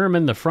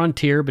determine the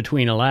frontier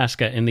between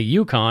Alaska and the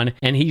Yukon,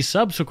 and he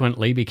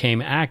subsequently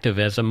became active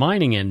as a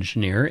mining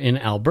engineer in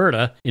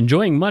Alberta,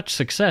 enjoying much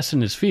success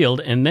in his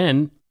field and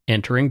then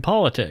entering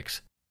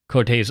politics.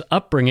 Côté's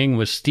upbringing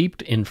was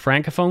steeped in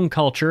Francophone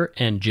culture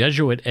and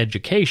Jesuit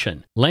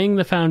education, laying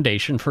the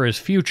foundation for his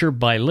future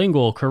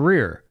bilingual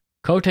career.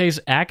 Côté's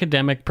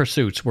academic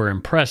pursuits were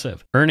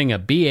impressive, earning a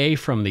BA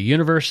from the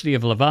University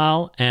of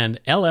Laval and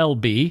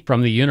LLB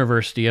from the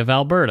University of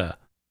Alberta.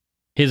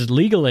 His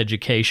legal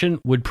education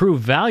would prove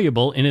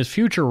valuable in his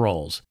future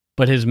roles,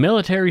 but his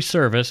military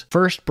service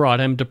first brought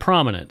him to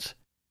prominence.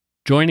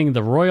 Joining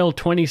the Royal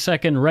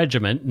 22nd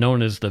Regiment,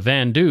 known as the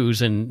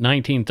Vendus, in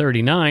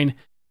 1939,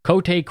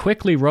 Côté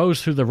quickly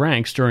rose through the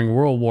ranks during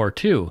World War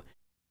II.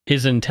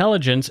 His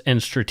intelligence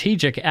and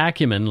strategic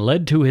acumen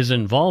led to his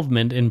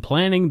involvement in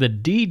planning the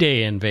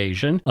D-Day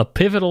invasion, a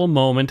pivotal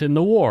moment in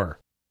the war.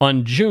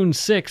 On June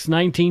 6,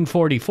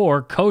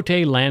 1944,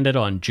 Côté landed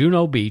on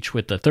Juno Beach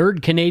with the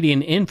 3rd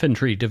Canadian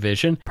Infantry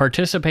Division,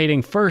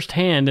 participating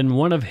firsthand in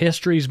one of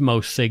history's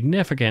most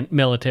significant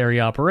military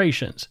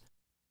operations.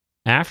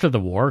 After the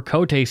war,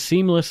 Côté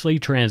seamlessly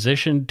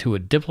transitioned to a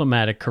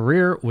diplomatic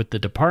career with the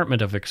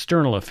Department of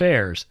External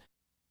Affairs.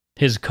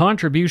 His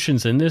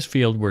contributions in this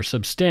field were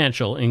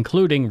substantial,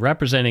 including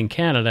representing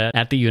Canada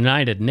at the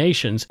United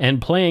Nations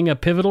and playing a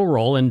pivotal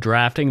role in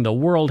drafting the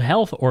World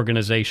Health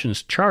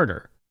Organization's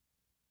charter.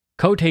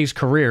 Côté's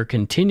career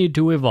continued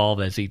to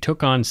evolve as he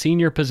took on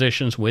senior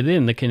positions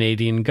within the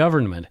Canadian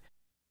government.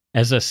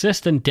 As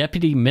Assistant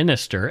Deputy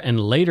Minister and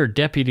later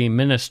Deputy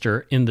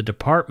Minister in the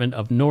Department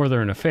of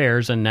Northern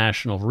Affairs and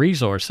National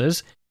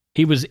Resources,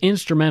 he was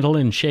instrumental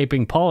in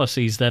shaping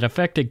policies that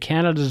affected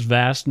Canada's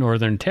vast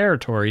northern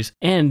territories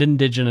and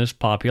Indigenous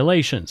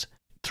populations.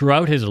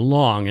 Throughout his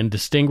long and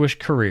distinguished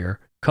career,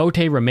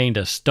 Côté remained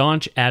a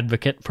staunch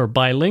advocate for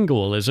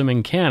bilingualism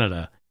in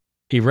Canada.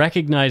 He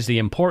recognized the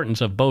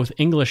importance of both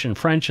English and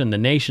French in the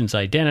nation's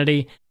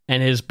identity,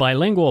 and his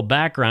bilingual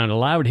background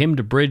allowed him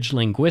to bridge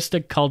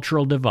linguistic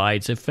cultural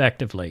divides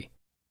effectively.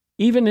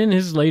 Even in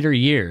his later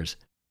years,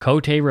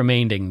 Côté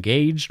remained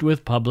engaged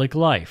with public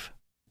life.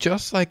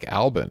 Just like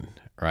Alban,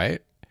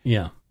 right?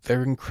 Yeah.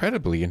 They're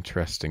incredibly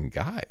interesting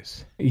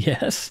guys.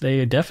 Yes,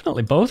 they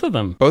definitely, both of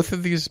them. Both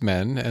of these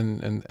men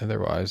and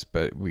their wives,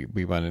 but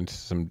we went into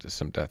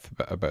some depth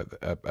about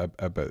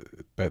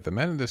the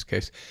men in this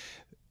case.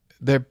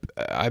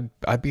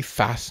 I'd be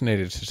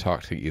fascinated to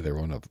talk to either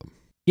one of them.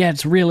 Yeah,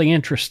 it's really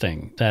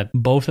interesting that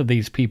both of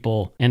these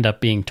people end up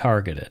being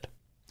targeted.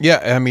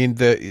 Yeah, I mean,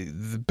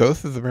 the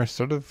both of them are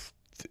sort of,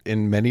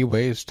 in many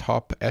ways,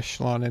 top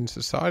echelon in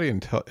society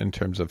in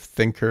terms of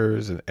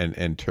thinkers and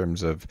in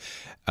terms of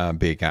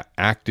being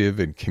active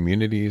in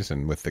communities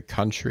and with the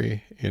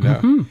country. You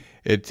know,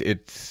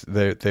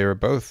 they were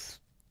both.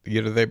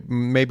 You know, they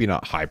maybe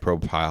not high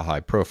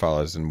profile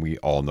as in we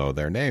all know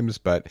their names,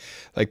 but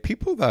like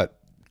people that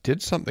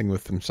did something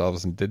with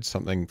themselves and did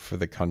something for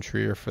the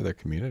country or for their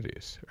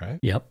communities, right?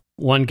 Yep.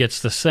 One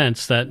gets the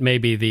sense that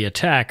maybe the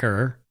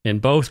attacker, in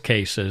both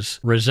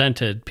cases,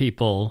 resented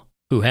people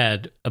who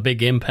had a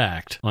big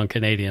impact on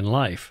Canadian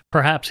life.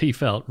 Perhaps he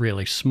felt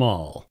really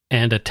small,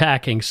 and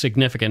attacking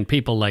significant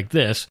people like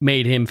this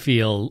made him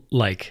feel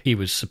like he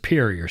was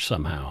superior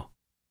somehow.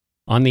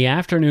 On the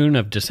afternoon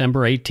of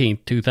December 18,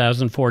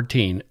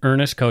 2014,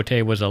 Ernest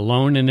Côté was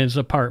alone in his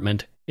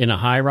apartment in a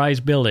high-rise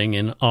building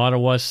in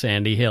Ottawa's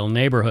Sandy Hill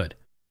neighborhood.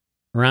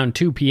 Around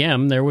 2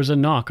 p.m., there was a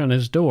knock on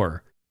his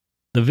door.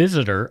 The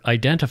visitor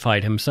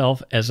identified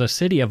himself as a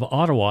City of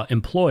Ottawa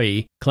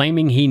employee,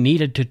 claiming he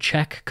needed to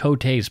check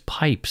Côté's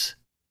pipes.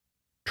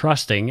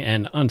 Trusting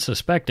and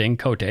unsuspecting,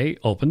 Côté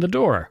opened the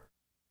door.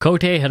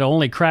 Côté had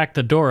only cracked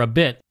the door a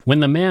bit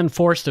when the man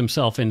forced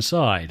himself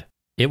inside.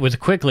 It was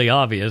quickly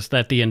obvious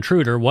that the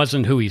intruder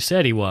wasn't who he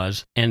said he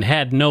was and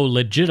had no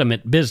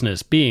legitimate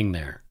business being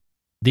there.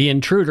 The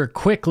intruder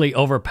quickly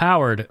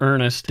overpowered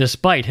Ernest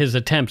despite his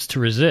attempts to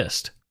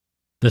resist.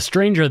 The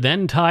stranger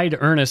then tied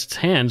Ernest's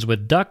hands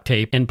with duct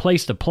tape and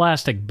placed a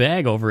plastic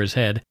bag over his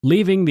head,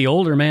 leaving the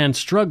older man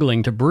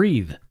struggling to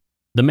breathe.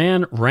 The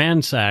man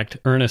ransacked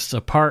Ernest's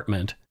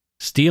apartment,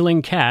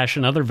 stealing cash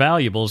and other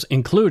valuables,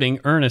 including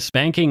Ernest's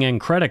banking and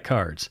credit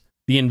cards.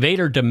 The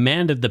invader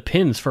demanded the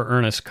pins for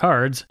Ernest's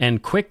cards,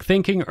 and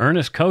quick-thinking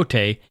Ernest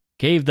Côté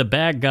gave the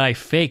bad guy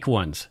fake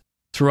ones.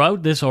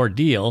 Throughout this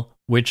ordeal,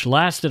 which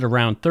lasted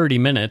around 30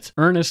 minutes,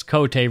 Ernest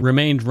Côté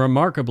remained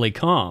remarkably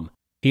calm.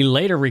 He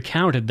later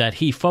recounted that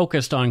he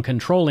focused on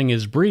controlling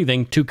his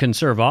breathing to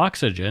conserve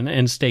oxygen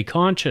and stay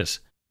conscious.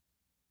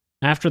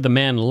 After the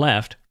man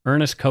left,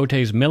 Ernest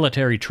Côté's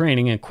military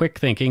training and quick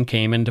thinking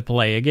came into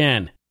play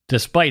again.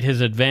 Despite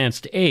his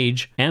advanced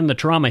age and the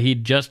trauma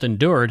he'd just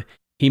endured,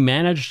 he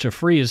managed to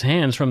free his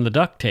hands from the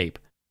duct tape.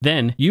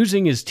 Then,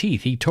 using his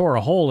teeth, he tore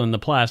a hole in the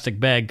plastic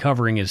bag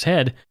covering his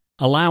head,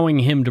 allowing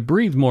him to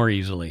breathe more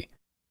easily.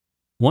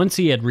 Once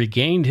he had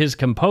regained his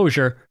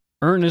composure,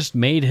 Ernest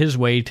made his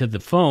way to the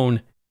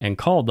phone and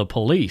called the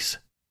police.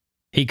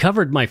 "He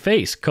covered my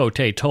face,"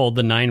 Côté told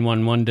the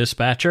 911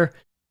 dispatcher,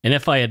 "and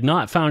if I had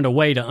not found a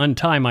way to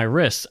untie my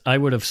wrists, I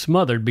would have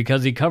smothered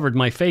because he covered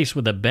my face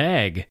with a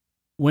bag."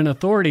 When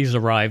authorities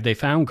arrived, they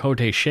found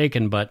Côté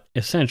shaken but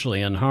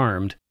essentially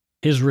unharmed.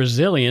 His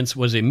resilience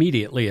was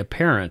immediately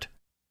apparent.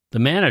 The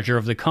manager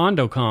of the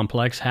condo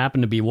complex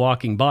happened to be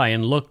walking by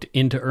and looked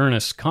into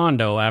Ernest's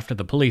condo after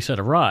the police had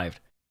arrived.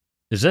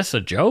 "Is this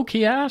a joke?"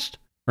 he asked.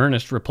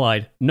 Ernest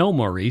replied, "No,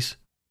 Maurice,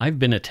 I've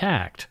been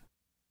attacked."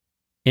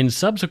 In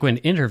subsequent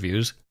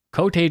interviews,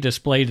 Côté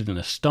displayed an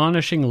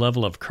astonishing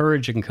level of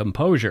courage and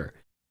composure.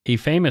 He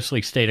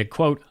famously stated,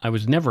 quote, "I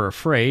was never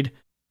afraid.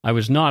 I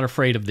was not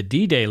afraid of the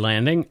D-Day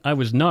landing. I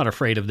was not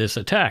afraid of this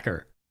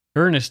attacker."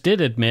 Ernest did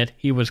admit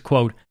he was,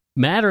 quote,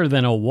 "madder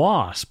than a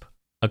wasp."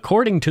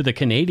 According to the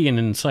Canadian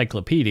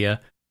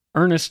Encyclopedia,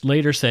 Ernest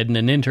later said in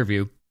an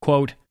interview,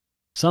 quote,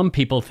 "Some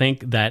people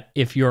think that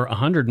if you're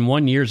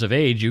 101 years of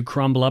age, you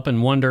crumble up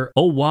and wonder,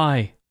 oh,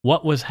 why?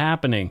 What was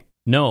happening?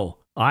 No,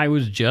 I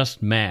was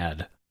just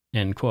mad."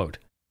 End quote.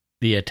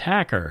 The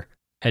attacker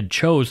had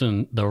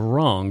chosen the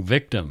wrong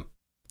victim.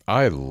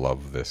 I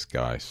love this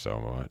guy so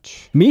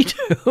much. Me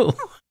too.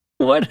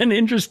 What an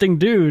interesting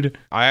dude.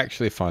 I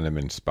actually find him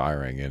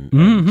inspiring and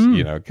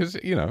you know, because,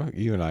 you know,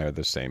 you and I are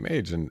the same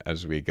age. And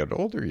as we get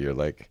older, you're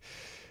like,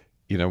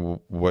 you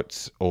know,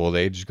 what's old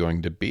age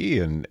going to be?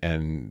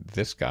 And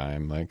this guy,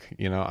 I'm like,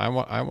 you know, I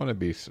want to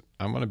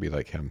be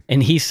like him.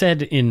 And he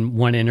said in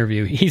one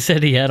interview, he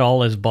said he had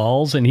all his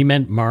balls and he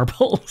meant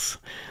marbles.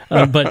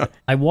 But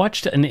I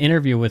watched an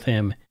interview with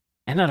him,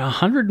 and at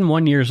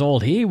 101 years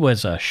old, he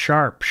was a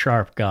sharp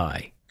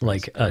guy,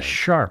 like a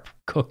sharp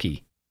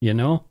cookie, you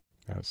know?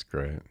 That's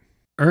great.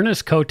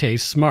 Ernest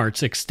Côté's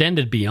smarts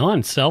extended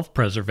beyond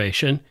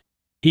self-preservation.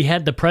 He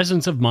had the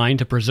presence of mind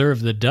to preserve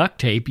the duct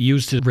tape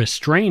used to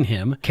restrain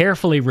him,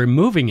 carefully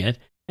removing it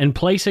and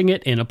placing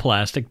it in a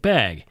plastic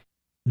bag.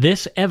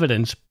 This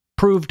evidence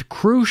proved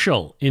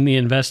crucial in the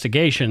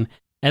investigation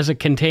as it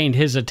contained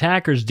his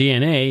attacker's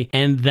DNA,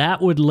 and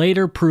that would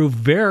later prove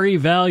very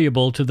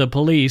valuable to the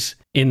police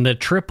in the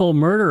triple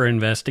murder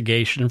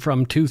investigation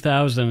from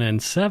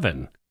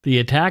 2007. The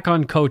attack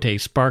on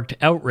Côté sparked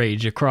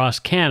outrage across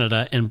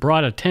Canada and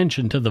brought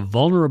attention to the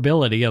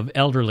vulnerability of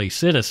elderly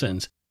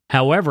citizens.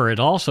 However, it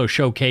also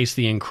showcased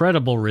the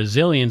incredible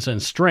resilience and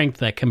strength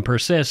that can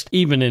persist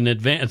even in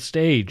advanced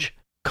age.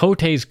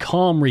 Côté's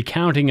calm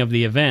recounting of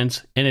the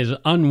events and his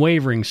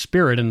unwavering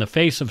spirit in the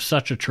face of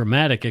such a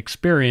traumatic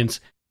experience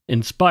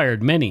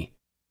inspired many,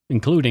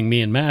 including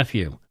me and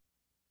Matthew.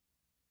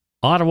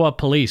 Ottawa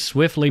police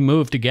swiftly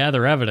moved to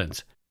gather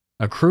evidence.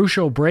 A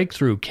crucial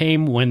breakthrough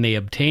came when they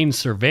obtained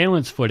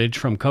surveillance footage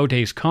from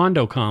Côté's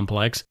condo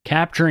complex,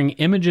 capturing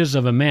images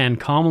of a man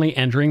calmly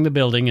entering the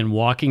building and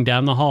walking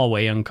down the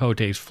hallway on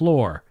Côté's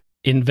floor.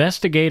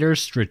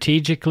 Investigators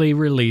strategically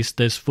released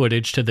this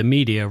footage to the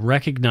media,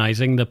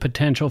 recognizing the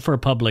potential for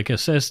public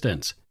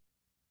assistance.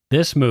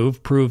 This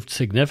move proved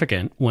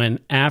significant when,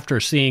 after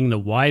seeing the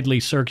widely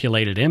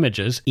circulated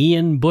images,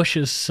 Ian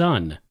Bush's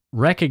son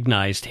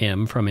recognized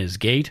him from his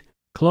gait,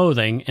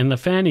 clothing, and the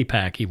fanny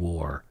pack he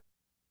wore.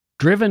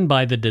 Driven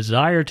by the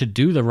desire to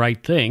do the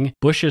right thing,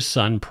 Bush's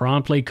son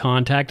promptly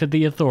contacted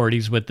the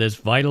authorities with this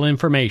vital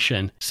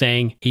information,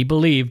 saying he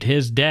believed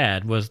his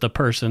dad was the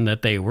person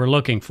that they were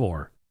looking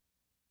for.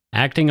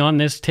 Acting on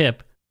this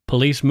tip,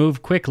 police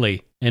moved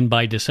quickly, and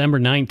by December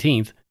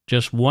 19th,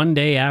 just one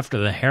day after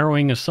the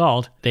harrowing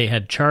assault, they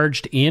had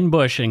charged Ian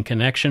Bush in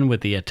connection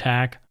with the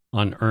attack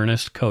on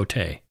Ernest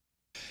Côté.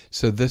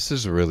 So this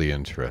is really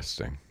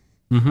interesting,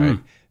 right?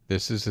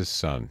 This is his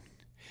son.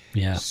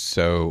 Yeah.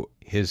 So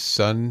his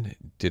son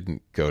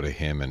didn't go to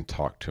him and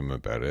talk to him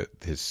about it.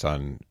 His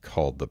son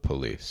called the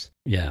police.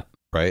 Yeah.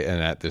 Right?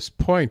 And at this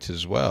point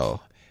as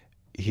well,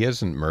 he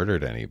hasn't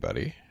murdered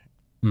anybody.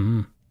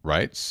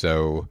 Right?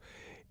 So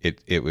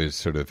it was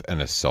sort of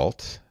an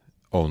assault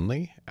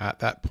only at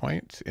that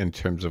point in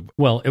terms of...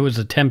 Well, it was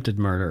attempted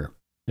murder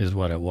is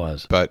what it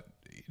was. But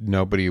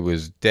nobody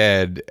was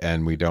dead,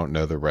 and we don't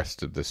know the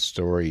rest of the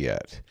story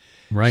yet.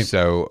 Right.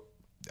 So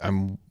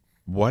I'm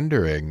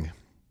wondering,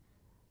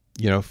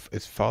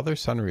 it's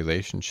father-son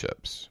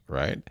relationships,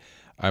 right?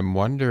 I'm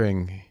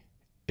wondering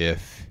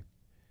if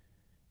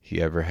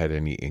he ever had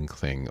any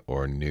inkling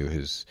or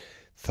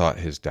thought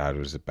his dad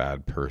was a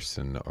bad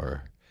person,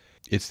 or...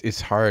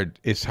 It's hard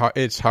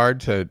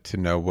to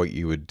know what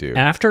you would do.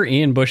 After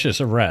Ian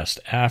Bush's arrest,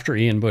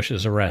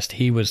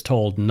 he was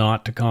told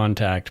not to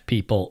contact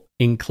people,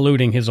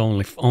 including his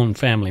own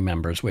family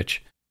members,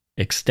 which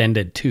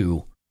extended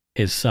to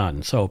his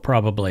son. So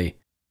probably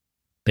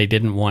they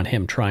didn't want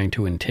him trying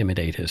to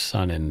intimidate his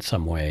son in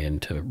some way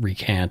into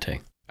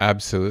recanting.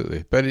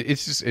 Absolutely. But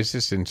it's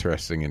just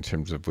interesting in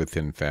terms of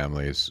within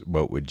families,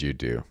 what would you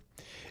do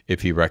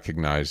if you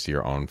recognized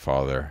your own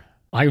father?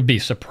 I would be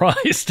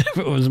surprised if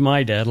it was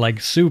my dad,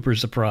 like super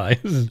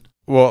surprised.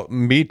 Well,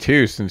 me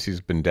too, since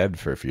he's been dead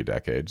for a few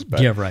decades. But,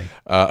 yeah, right.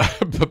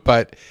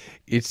 But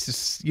it's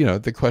just,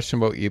 the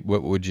question about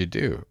what would you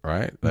do,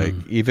 right? Like,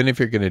 even if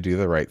you're going to do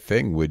the right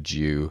thing, would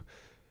you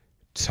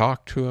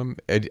talk to him?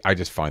 I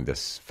just find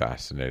this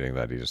fascinating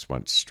that he just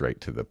went straight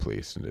to the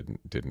police and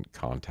didn't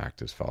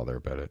contact his father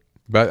about it.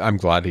 But I'm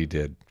glad he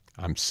did.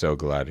 I'm so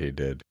glad he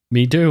did.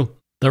 Me too.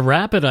 The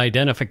rapid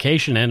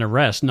identification and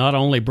arrest not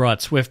only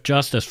brought swift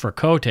justice for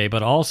Côté,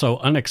 but also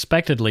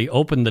unexpectedly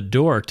opened the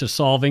door to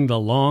solving the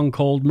long,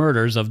 cold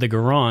murders of the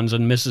Garons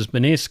and Mrs.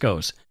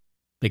 Beniskos,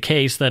 the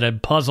case that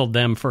had puzzled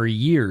them for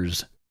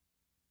years.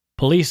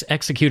 Police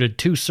executed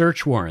 2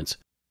 search warrants.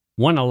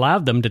 One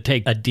allowed them to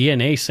take a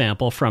DNA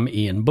sample from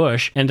Ian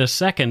Bush, and a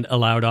second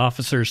allowed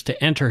officers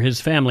to enter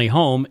his family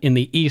home in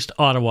the East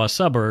Ottawa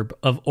suburb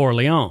of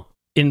Orléans.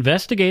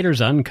 Investigators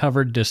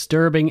uncovered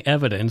disturbing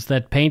evidence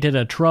that painted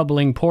a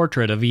troubling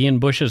portrait of Ian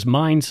Bush's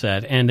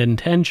mindset and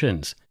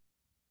intentions.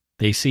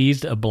 They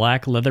seized a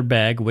black leather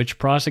bag which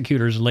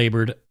prosecutors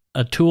labeled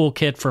a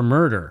toolkit for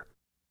murder,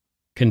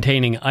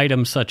 containing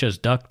items such as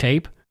duct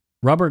tape,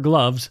 rubber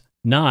gloves,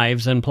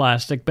 knives, and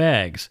plastic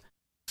bags,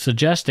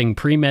 suggesting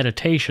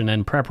premeditation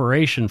and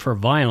preparation for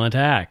violent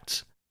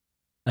acts.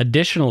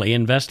 Additionally,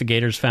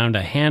 investigators found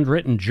a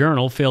handwritten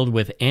journal filled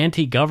with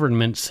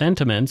anti-government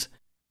sentiments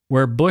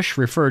where Bush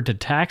referred to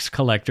tax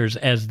collectors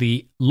as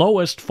the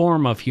lowest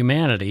form of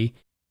humanity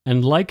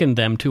and likened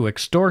them to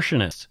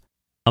extortionists.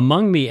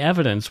 Among the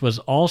evidence was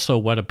also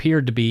what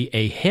appeared to be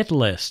a hit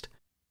list,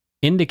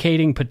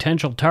 indicating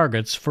potential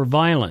targets for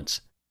violence.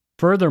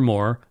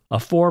 Furthermore, a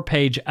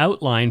 4-page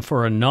outline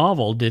for a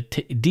novel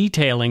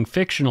detailing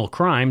fictional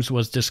crimes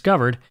was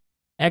discovered,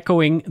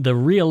 echoing the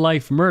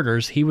real-life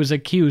murders he was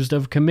accused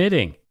of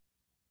committing.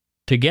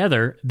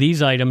 Together, these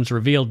items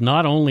revealed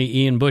not only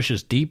Ian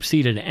Bush's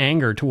deep-seated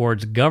anger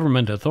towards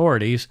government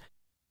authorities,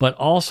 but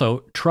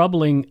also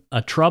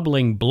a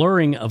troubling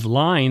blurring of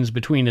lines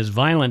between his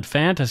violent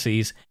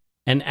fantasies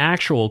and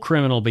actual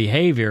criminal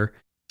behavior,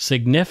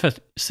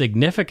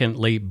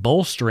 significantly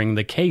bolstering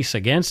the case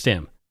against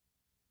him.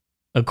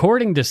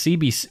 According to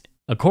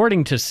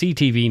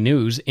CTV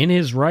News, in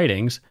his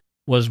writings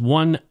was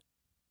one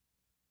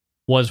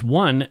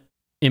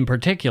in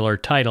particular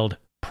titled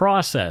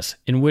Process,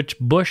 in which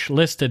Bush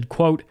listed,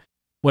 quote,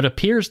 what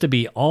appears to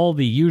be all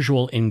the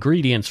usual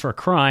ingredients for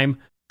crime,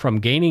 from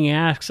gaining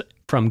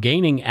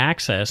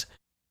access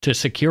to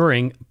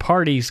securing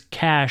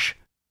cash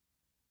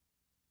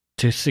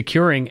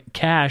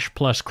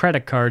plus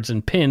credit cards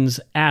and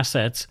PINs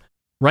assets,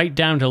 right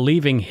down to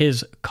leaving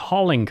his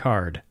calling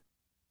card.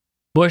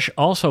 Bush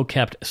also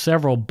kept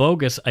several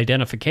bogus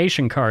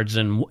identification cards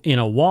in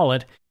a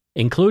wallet,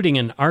 including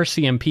an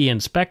RCMP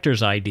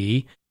inspector's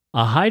ID,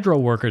 a hydro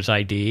worker's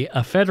ID,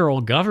 a federal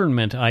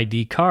government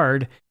ID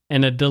card,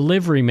 and a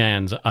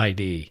deliveryman's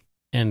ID."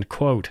 End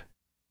quote.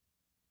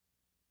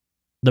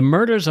 The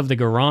murders of the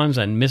Garons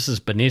and Mrs.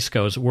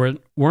 Beniskos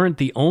weren't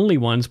the only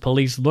ones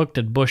police looked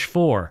at Bush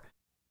for.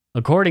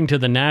 According to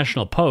the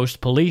National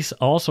Post, police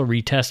also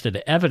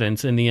retested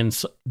evidence in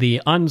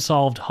the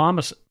unsolved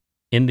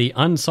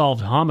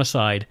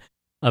homicide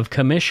of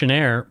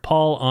Commissioner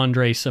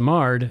Paul-André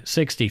Simard,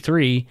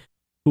 63,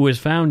 who was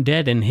found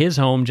dead in his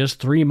home just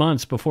 3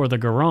 months before the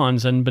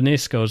Garons and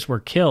Beniskos were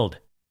killed.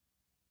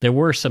 There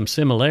were some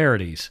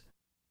similarities.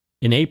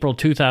 In April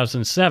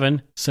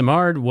 2007,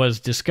 Simard was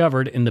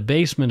discovered in the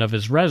basement of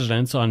his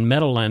residence on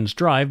Meadowlands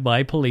Drive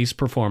by police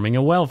performing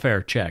a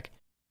welfare check.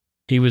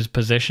 He was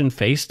positioned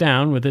face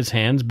down with his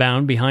hands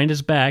bound behind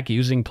his back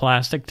using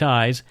plastic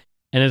ties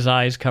and his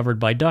eyes covered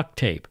by duct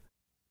tape.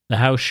 The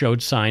house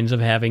showed signs of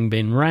having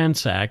been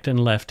ransacked and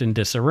left in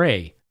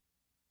disarray.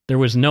 There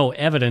was no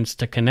evidence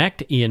to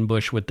connect Ian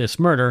Bush with this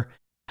murder,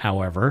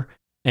 however,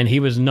 and he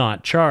was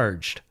not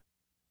charged.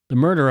 The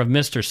murder of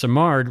Mr.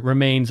 Simard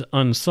remains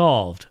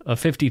unsolved. A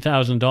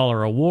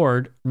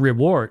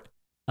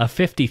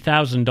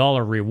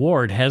 $50,000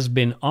 reward has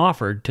been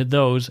offered to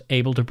those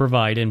able to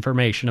provide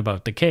information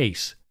about the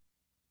case.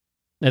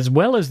 As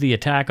well as the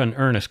attack on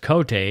Ernest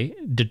Côté,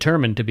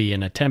 determined to be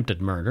an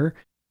attempted murder,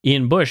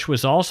 Ian Bush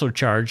was also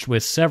charged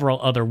with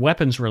several other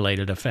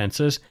weapons-related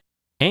offenses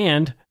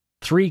and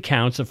 3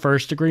 counts of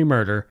first-degree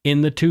murder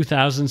in the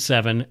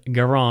 2007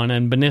 Garon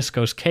and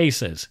Beniskos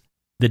cases.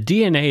 The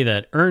DNA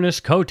that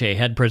Ernest Côté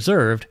had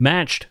preserved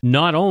matched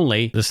not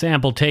only the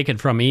sample taken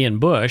from Ian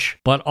Bush,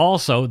 but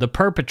also the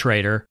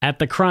perpetrator at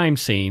the crime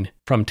scene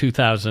from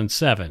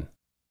 2007.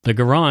 The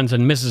Garons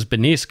and Mrs.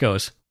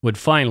 Beniskos would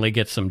finally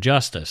get some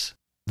justice.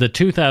 The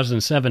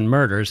 2007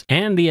 murders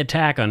and the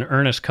attack on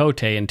Ernest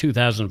Côté in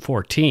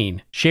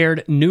 2014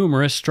 shared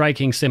numerous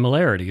striking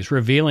similarities,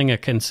 revealing a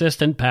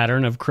consistent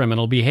pattern of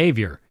criminal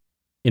behavior.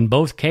 In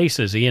both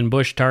cases, Ian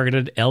Bush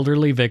targeted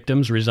elderly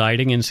victims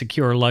residing in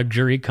secure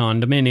luxury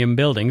condominium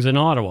buildings in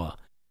Ottawa.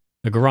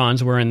 The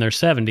Garons were in their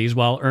 70s,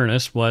 while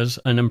Ernest was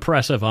an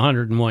impressive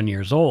 101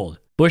 years old.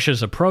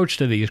 Bush's approach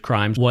to these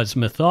crimes was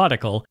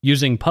methodical,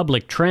 using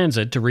public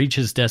transit to reach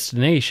his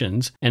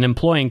destinations and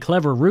employing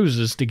clever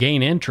ruses to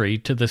gain entry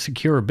to the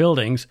secure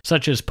buildings,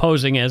 such as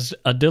posing as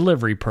a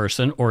delivery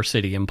person or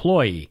city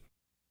employee.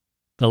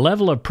 The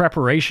level of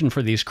preparation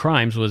for these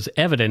crimes was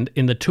evident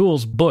in the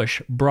tools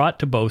Bush brought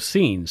to both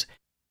scenes.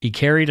 He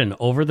carried an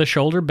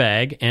over-the-shoulder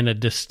bag and a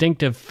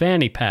distinctive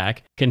fanny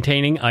pack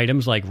containing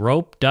items like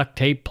rope, duct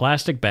tape,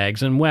 plastic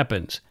bags, and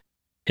weapons.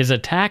 His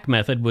attack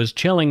method was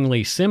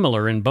chillingly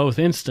similar in both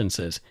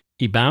instances.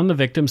 He bound the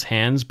victims'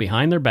 hands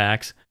behind their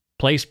backs,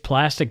 placed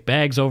plastic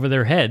bags over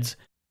their heads,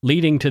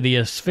 leading to the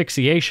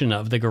asphyxiation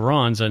of the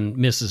Garons and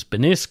Mrs.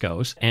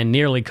 Beniskos, and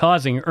nearly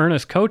causing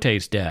Ernest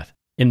Côté's death.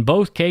 In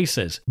both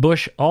cases,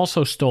 Bush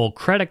also stole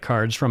credit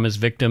cards from his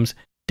victims,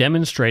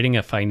 demonstrating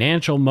a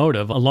financial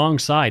motive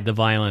alongside the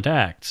violent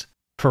acts.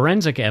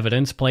 Forensic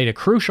evidence played a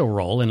crucial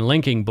role in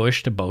linking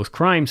Bush to both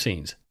crime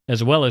scenes.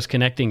 As well as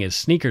connecting his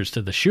sneakers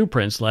to the shoe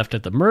prints left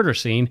at the murder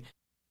scene,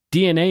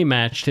 DNA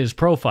matched his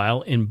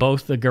profile in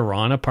both the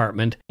Garon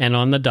apartment and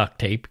on the duct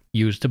tape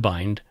used to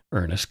bind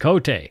Ernest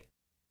Côté.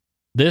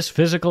 This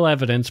physical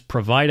evidence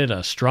provided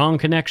a strong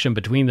connection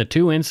between the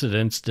two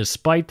incidents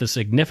despite the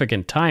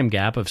significant time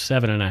gap of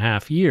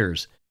 7.5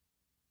 years.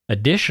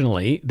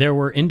 Additionally, there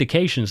were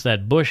indications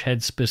that Bush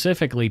had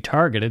specifically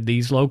targeted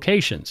these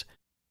locations.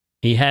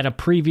 He had a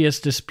previous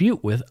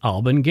dispute with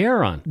Alban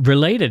Garon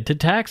related to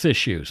tax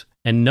issues,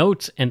 and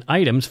notes and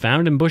items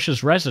found in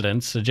Bush's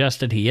residence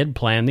suggested he had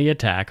planned the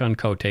attack on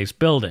Côté's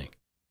building.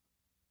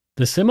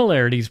 The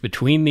similarities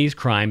between these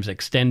crimes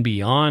extend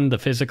beyond the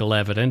physical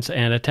evidence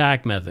and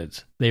attack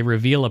methods. They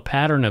reveal a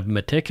pattern of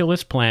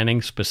meticulous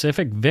planning,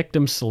 specific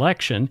victim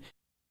selection,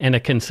 and a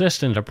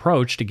consistent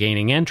approach to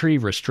gaining entry,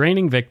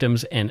 restraining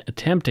victims, and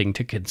attempting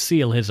to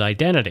conceal his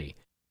identity.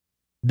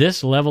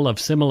 This level of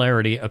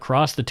similarity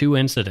across the two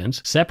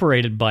incidents,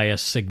 separated by a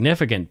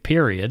significant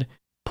period,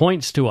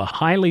 points to a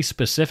highly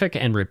specific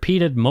and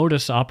repeated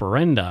modus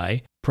operandi,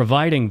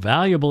 providing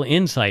valuable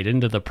insight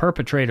into the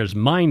perpetrator's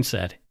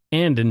mindset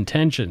and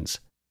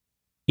intentions.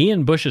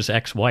 Ian Bush's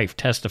ex-wife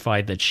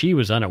testified that she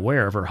was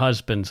unaware of her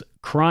husband's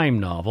crime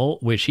novel,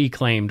 which he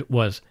claimed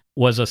was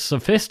a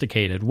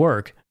sophisticated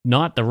work,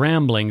 not the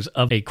ramblings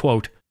of a,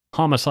 quote,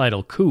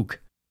 homicidal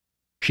kook.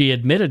 She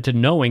admitted to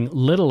knowing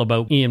little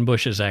about Ian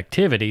Bush's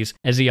activities,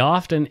 as he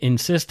often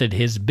insisted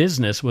his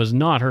business was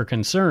not her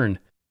concern.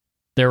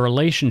 Their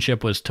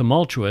relationship was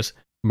tumultuous,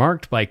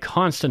 marked by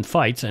constant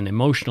fights and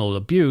emotional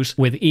abuse,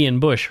 with Ian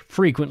Bush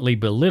frequently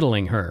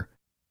belittling her.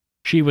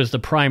 She was the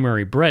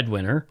primary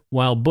breadwinner,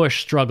 while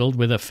Bush struggled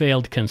with a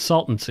failed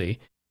consultancy,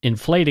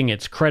 inflating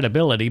its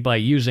credibility by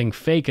using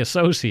fake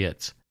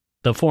associates.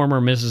 The former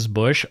Mrs.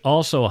 Bush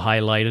also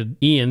highlighted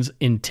Ian's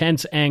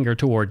intense anger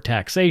toward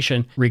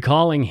taxation,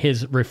 recalling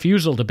his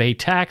refusal to pay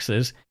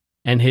taxes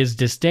and his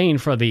disdain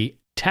for the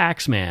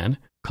taxman,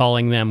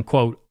 calling them,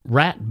 quote,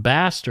 rat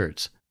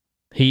bastards.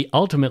 He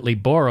ultimately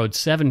borrowed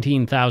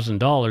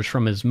 $17,000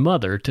 from his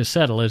mother to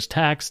settle his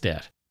tax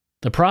debt.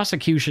 The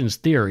prosecution's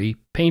theory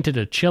painted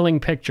a chilling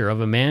picture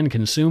of a man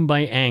consumed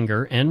by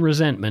anger and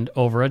resentment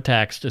over a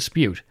tax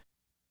dispute.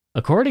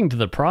 According to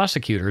the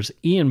prosecutors,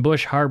 Ian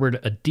Bush harbored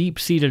a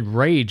deep-seated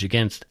rage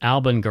against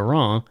Alban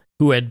Garon,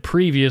 who had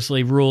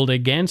previously ruled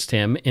against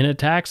him in a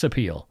tax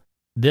appeal.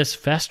 This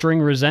festering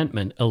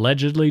resentment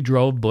allegedly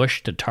drove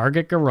Bush to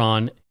target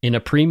Garon in a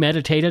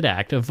premeditated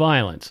act of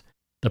violence.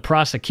 The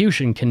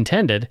prosecution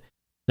contended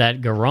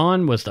that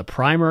Garon was the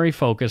primary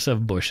focus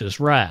of Bush's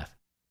wrath.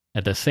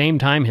 At the same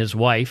time, his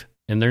wife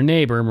and their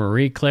neighbor,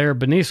 Marie-Claire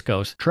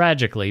Beniskos,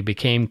 tragically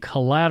became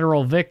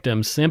collateral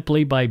victims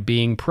simply by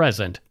being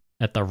present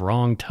at the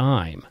wrong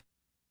time.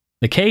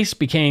 The case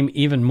became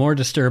even more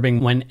disturbing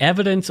when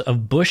evidence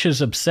of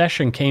Bush's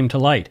obsession came to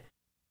light.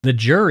 The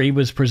jury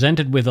was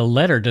presented with a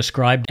letter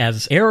described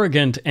as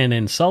arrogant and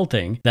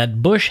insulting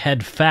that Bush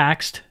had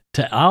faxed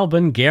to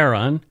Alban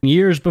Garon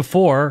years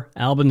before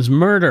Alban's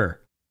murder.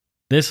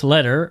 This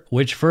letter,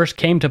 which first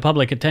came to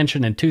public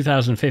attention in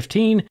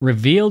 2015,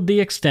 revealed the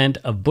extent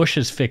of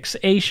Bush's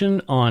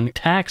fixation on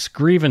tax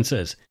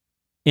grievances.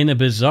 In a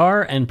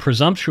bizarre and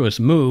presumptuous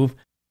move,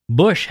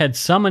 Bush had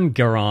summoned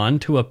Garon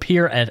to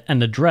appear at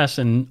an address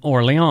in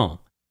Orléans,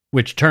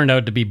 which turned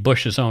out to be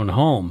Bush's own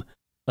home,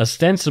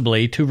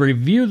 ostensibly to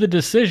review the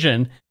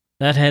decision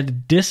that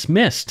had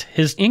dismissed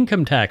his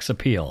income tax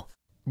appeal.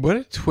 What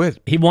a twist.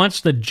 He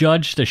wants the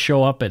judge to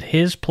show up at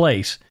his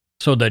place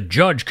so the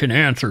judge can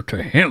answer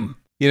to him.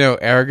 You know,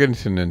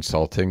 arrogant and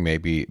insulting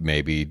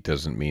maybe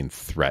doesn't mean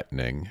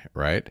threatening,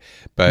 right?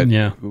 But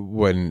yeah.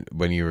 when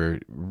you were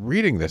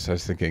reading this, I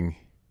was thinking,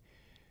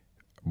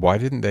 why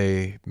didn't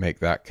they make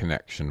that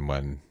connection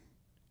when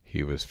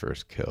he was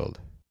first killed?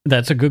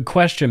 That's a good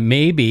question.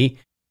 Maybe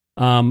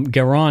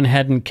Garon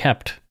hadn't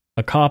kept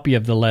a copy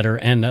of the letter,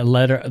 and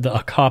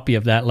a copy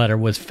of that letter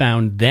was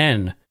found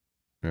then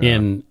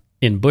in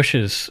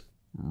Bush's.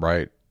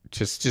 Right.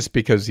 Just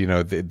because, you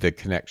know, the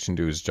connection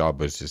to his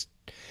job was just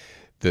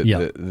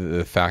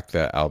the fact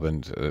that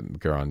Alban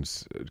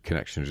Garon's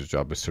connection to his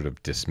job was sort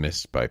of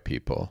dismissed by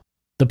people.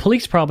 The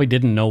police probably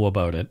didn't know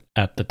about it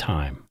at the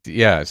time.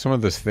 Yeah, some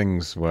of those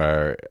things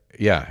where,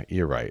 yeah,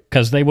 you're right.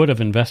 Because they would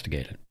have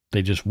investigated.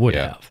 They just would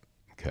have.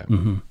 Okay.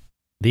 Mm-hmm.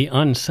 The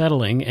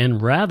unsettling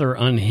and rather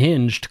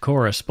unhinged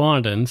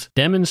correspondence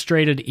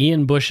demonstrated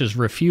Ian Bush's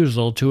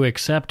refusal to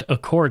accept a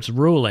court's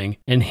ruling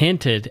and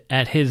hinted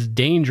at his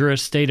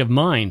dangerous state of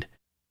mind.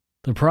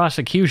 The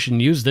prosecution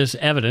used this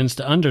evidence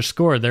to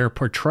underscore their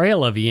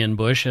portrayal of Ian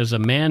Bush as a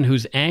man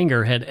whose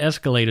anger had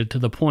escalated to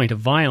the point of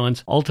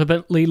violence,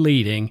 ultimately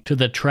leading to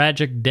the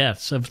tragic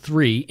deaths of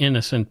 3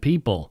 innocent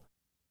people.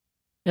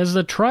 As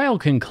the trial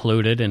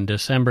concluded in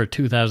December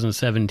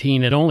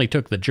 2017, it only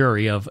took the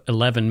jury of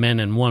 11 men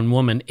and 1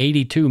 woman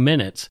 82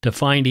 minutes to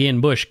find Ian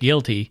Bush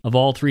guilty of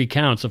all 3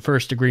 counts of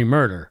first-degree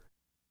murder.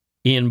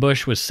 Ian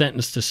Bush was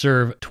sentenced to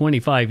serve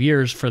 25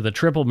 years for the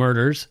triple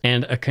murders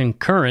and a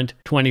concurrent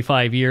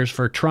 25 years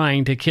for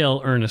trying to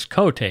kill Ernest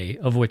Côté,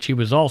 of which he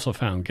was also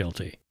found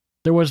guilty.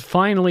 There was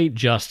finally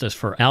justice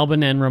for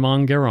Alban and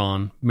Raymonde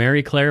Garon,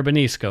 Marie-Claire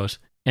Beniskos,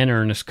 and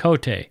Ernest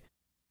Côté,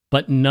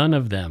 but none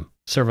of them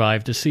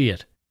survived to see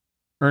it.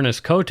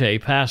 Ernest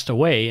Côté passed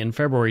away in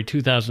February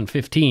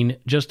 2015,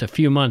 just a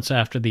few months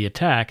after the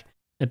attack,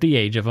 at the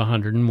age of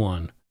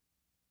 101.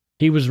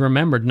 He was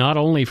remembered not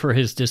only for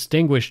his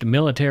distinguished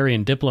military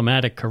and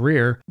diplomatic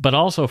career, but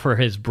also for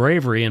his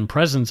bravery and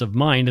presence of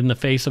mind in the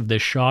face of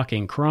this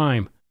shocking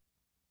crime.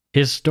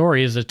 His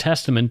story is a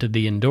testament to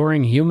the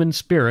enduring human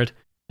spirit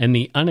and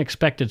the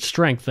unexpected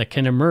strength that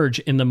can emerge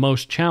in the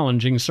most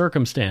challenging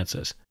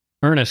circumstances.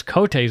 Ernest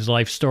Côté's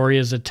life story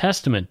is a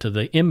testament to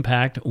the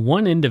impact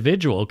one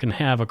individual can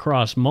have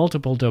across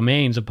multiple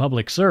domains of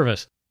public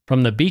service,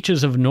 from the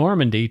beaches of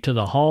Normandy to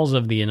the halls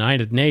of the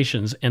United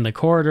Nations and the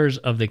corridors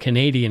of the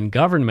Canadian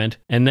government,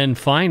 and then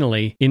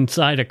finally,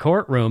 inside a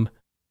courtroom.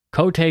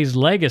 Côté's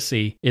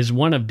legacy is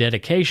one of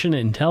dedication,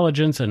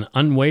 intelligence, and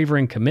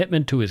unwavering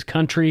commitment to his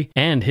country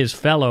and his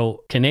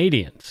fellow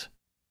Canadians.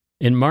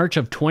 In March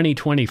of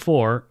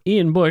 2024,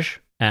 Ian Bush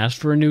asked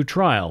for a new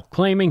trial,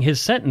 claiming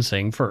his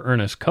sentencing for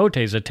Ernest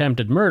Côté's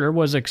attempted murder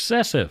was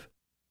excessive.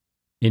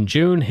 In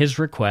June, his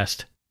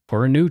request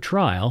for a new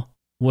trial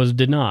was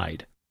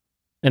denied.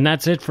 And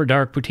that's it for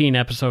Dark Poutine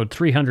episode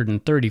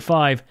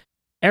 335,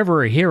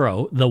 Ever a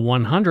Hero, the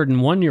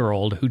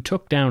 101-year-old who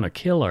took down a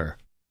killer.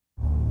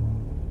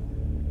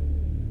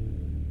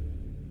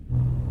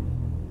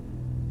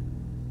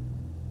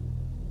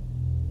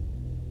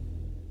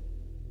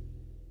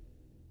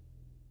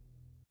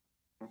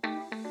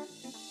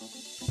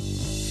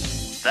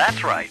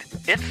 That's right,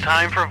 it's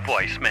time for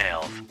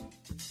voicemails.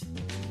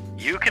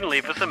 You can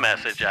leave us a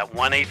message at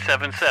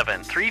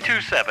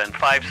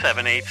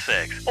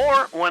 1-877-327-5786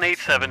 or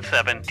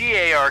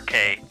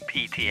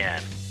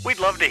 1-877-DARK-PTN. We'd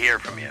love to hear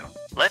from you.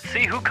 Let's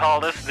see who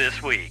called us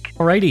this week.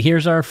 Alrighty,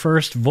 here's our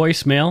first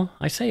voicemail.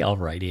 I say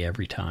alrighty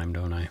every time,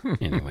 don't I?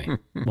 Anyway,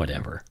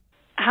 whatever.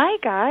 Hi,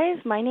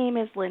 guys. My name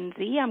is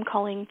Lindsay. I'm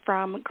calling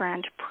from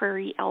Grande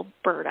Prairie,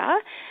 Alberta.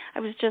 I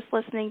was just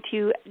listening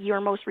to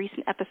your most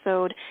recent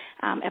episode,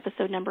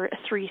 episode number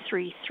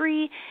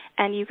 333,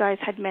 and you guys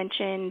had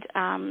mentioned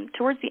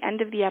towards the end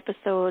of the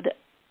episode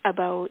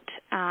about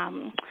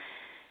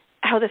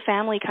how the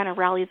family kind of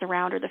rallies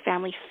around, or the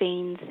family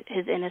feigns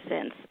his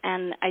innocence.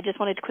 And I just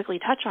wanted to quickly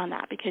touch on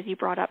that because you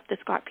brought up the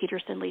Scott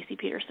Peterson, Lacey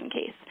Peterson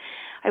case.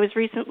 I was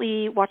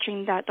recently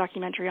watching that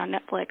documentary on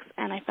Netflix,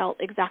 and I felt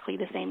exactly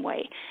the same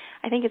way.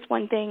 I think it's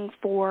one thing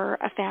for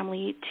a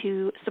family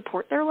to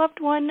support their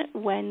loved one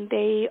when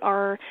they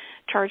are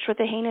charged with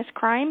a heinous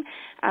crime.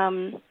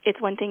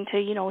 It's one thing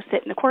to,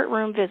 sit in the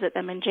courtroom, visit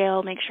them in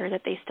jail, make sure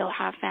that they still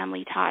have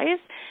family ties.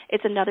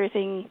 It's another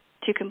thing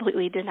to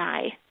completely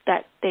deny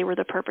that they were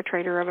the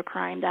perpetrator of a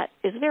crime that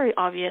is very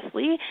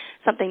obviously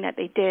something that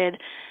they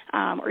did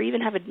or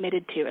even have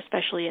admitted to,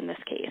 especially in this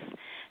case.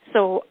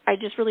 So I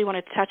just really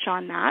want to touch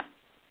on that.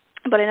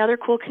 But another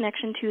cool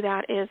connection to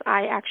that is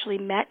I actually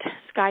met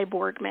Skye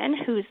Borgman,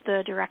 who's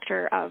the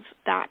director of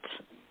that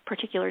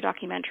particular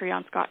documentary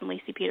on Scott and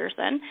Lacey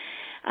Peterson,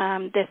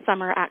 this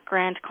summer at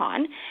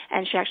GrandCon,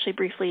 and she actually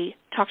briefly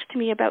talked to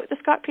me about the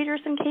Scott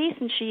Peterson case,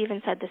 and she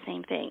even said the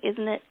same thing.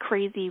 Isn't it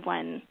crazy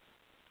when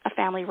a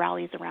family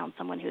rallies around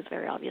someone who's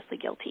very obviously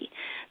guilty?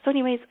 So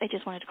anyways, I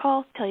just wanted to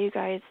call, tell you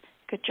guys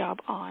good job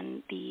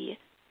on the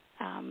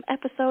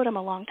episode. I'm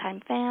a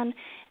longtime fan,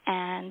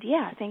 and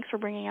yeah, thanks for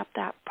bringing up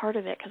that part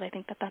of it, because I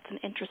think that that's an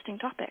interesting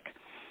topic.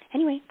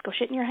 Anyway, go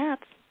shit in your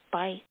hats.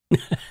 Bye.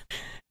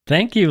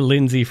 Thank you,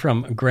 Lindsay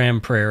from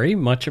Grande Prairie.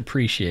 Much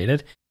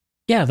appreciated.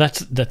 Yeah,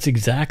 that's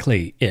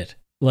exactly it.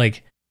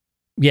 Like,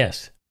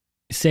 yes,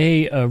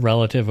 say a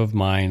relative of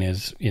mine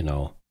is,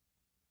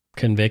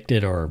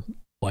 convicted or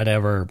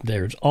whatever.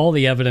 There's all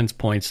the evidence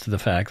points to the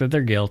fact that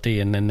they're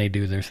guilty, and then they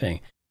do their thing.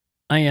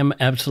 I am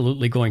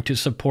absolutely going to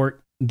support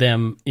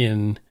them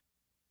in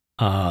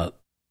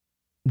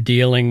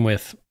dealing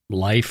with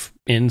life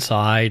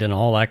inside and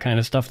all that kind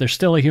of stuff. They're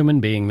still a human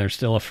being. They're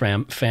still a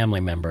family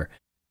member.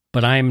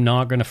 But I'm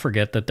not going to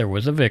forget that there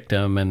was a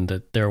victim, and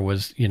that there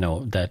was,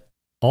 that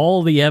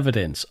all the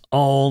evidence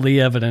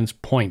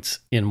points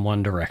in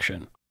one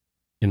direction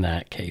in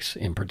that case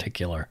in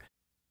particular.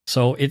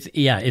 So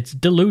it's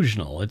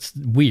delusional. It's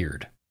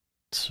weird.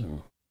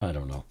 So I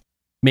don't know.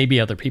 Maybe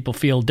other people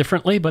feel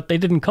differently, but they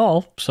didn't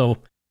call. So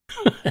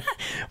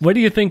what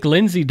do you think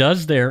Lindsay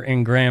does there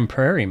in Grande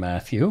Prairie,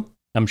 Matthew?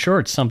 I'm sure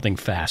it's something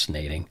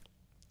fascinating.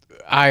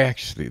 I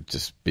actually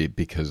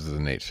because of the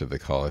nature of the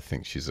call, I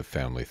think she's a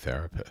family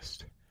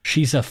therapist.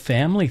 She's a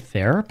family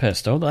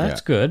therapist. Oh,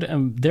 that's good.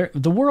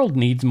 The world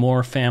needs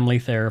more family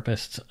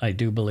therapists, I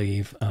do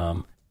believe.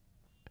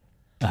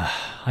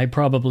 I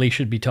probably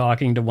should be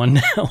talking to one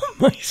now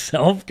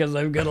myself, because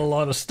I've got a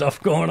lot of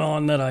stuff going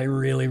on that I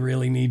really,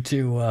 really need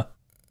to...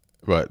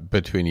 What,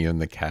 between you and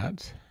the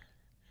cats?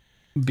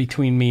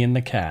 Between me and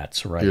the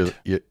cats, right.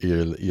 Your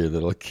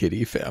little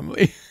kitty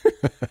family.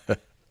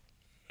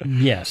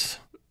 Yes.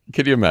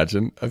 Can you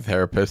imagine a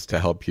therapist to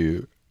help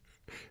you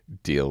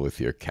deal with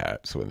your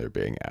cats when they're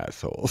being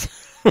assholes?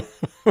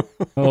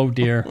 Oh,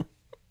 dear.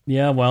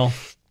 Yeah, well,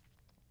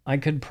 I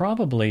could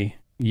probably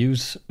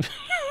use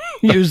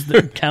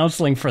the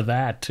counseling for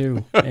that,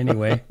 too,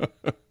 anyway.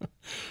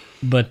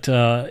 But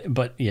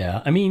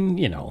yeah, I mean,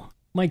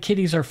 my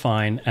kitties are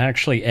fine.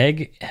 Actually,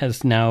 Egg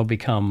has now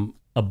become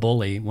a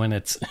bully when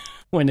it's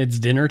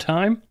dinner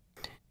time.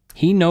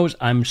 He knows,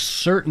 I'm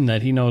certain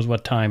that he knows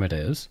what time it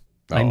is.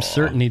 I'm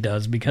certain he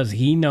does, because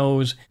he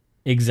knows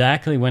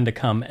exactly when to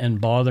come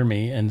and bother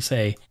me and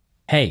say,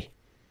 hey,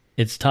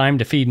 it's time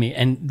to feed me.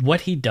 And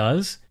what he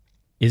does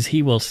is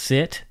he will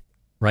sit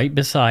right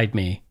beside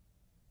me,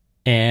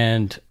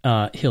 and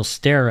he'll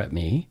stare at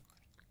me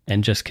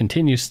and just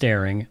continue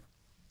staring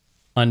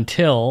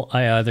until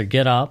I either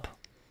get up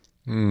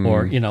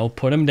or,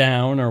 put him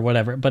down or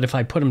whatever. But if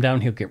I put him down,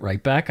 he'll get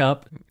right back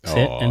up,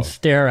 sit and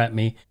stare at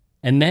me.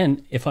 And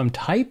then if I'm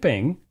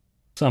typing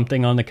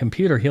something on the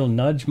computer, he'll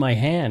nudge my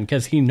hand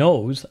because he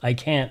knows I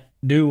can't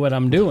do what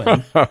I'm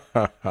doing.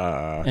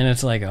 And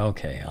it's like,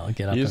 okay, I'll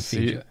get up and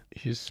feed you.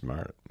 He's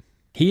smart.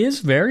 He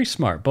is very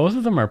smart. Both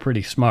of them are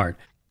pretty smart.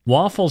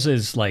 Waffles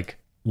is like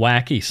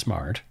wacky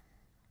smart,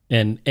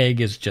 and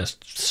Egg is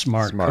just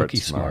smart cookie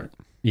smart.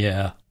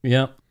 Yeah.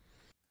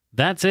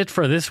 That's it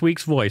for this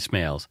week's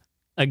voicemails.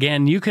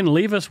 Again, you can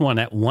leave us one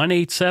at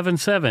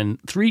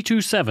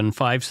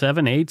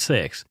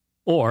 1-877-327-5786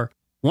 or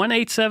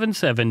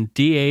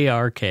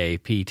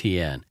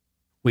 1-877-DARK-PTN.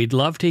 We'd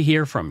love to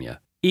hear from you,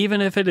 even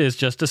if it is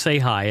just to say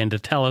hi and to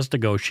tell us to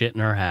go shit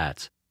in our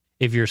hats.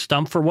 If you're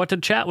stumped for what to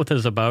chat with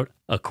us about,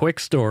 a quick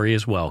story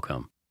is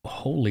welcome.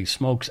 Holy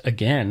smokes,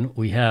 again,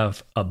 we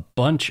have a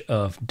bunch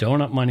of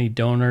Donut Money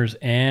donors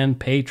and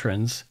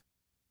patrons.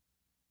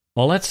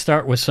 Well, let's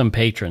start with some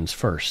patrons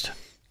first.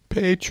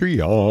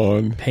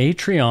 Patreon,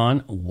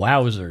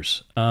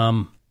 wowzers.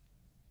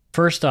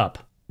 First up,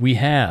 we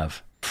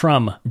have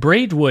from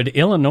Braidwood,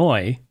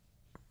 Illinois,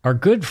 our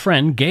good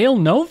friend Gail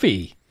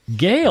Novi.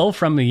 Gail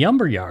from the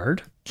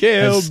Lumberyard.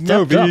 Gail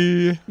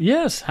Novi.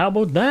 Yes, how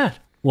about that?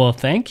 Well,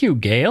 thank you,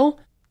 Gail.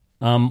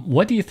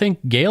 What do you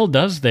think Gail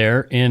does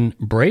there in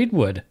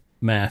Braidwood,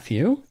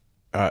 Matthew?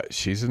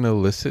 She's an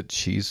illicit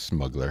cheese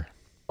smuggler.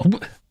 Oh,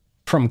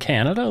 from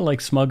Canada? Like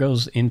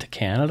smuggles into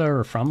Canada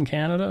or from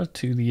Canada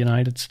to the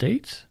United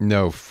States?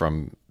 No,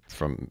 from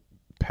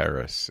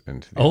Paris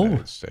into the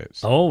United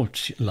States. Oh,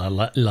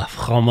 la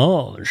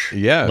fromage.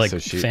 Yeah. Like so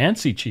she,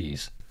 fancy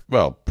cheese.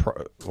 Well,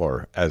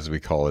 or as we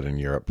call it in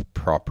Europe,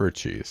 proper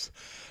cheese.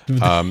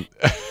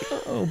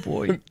 Oh,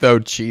 boy. Though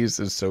cheese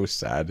is so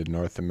sad in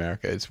North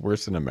America. It's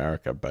worse in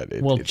America, but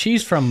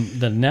cheese from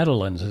the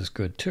Netherlands is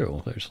good,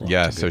 too. There's lots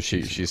of so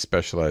she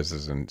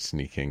specializes in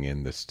sneaking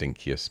in the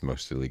stinkiest,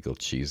 most illegal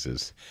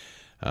cheeses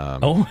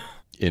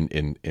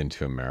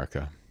into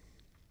America.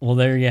 Well,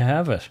 there you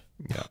have it.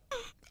 Yeah.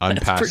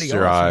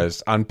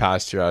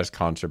 Unpasteurized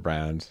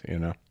contraband,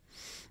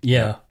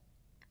 Yeah.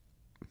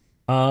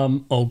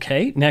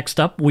 Okay. Next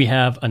up, we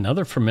have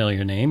another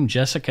familiar name,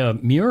 Jessica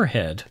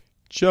Muirhead.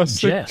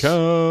 Jessica.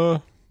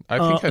 Jess. I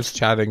think I was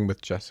chatting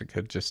with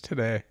Jessica just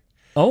today.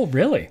 Oh,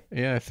 really?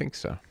 Yeah, I think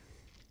so.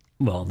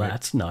 Well,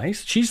 that's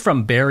nice. She's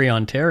from Barrie,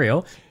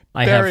 Ontario.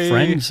 I have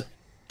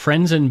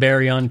friends in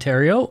Barrie,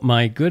 Ontario.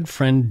 My good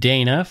friend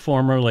Dana,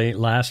 formerly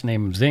last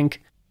name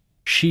Zink,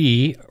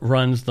 she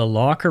runs the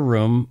locker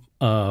room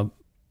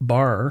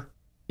bar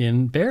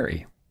in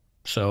Barrie.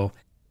 So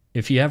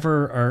if you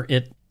ever are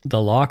at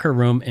the locker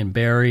room in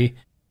Barrie,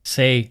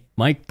 say,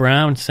 Mike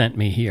Brown sent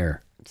me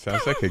here.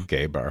 Sounds like a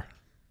gay bar.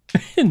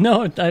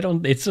 No, I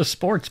don't. It's a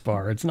sports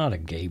bar. It's not a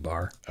gay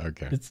bar.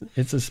 Okay.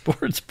 It's a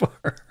sports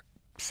bar.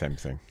 Same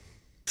thing.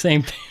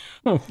 Same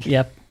thing.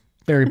 Yep,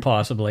 very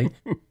possibly.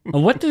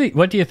 What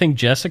do you think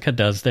Jessica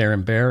does there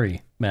in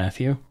Barrie,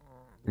 Matthew?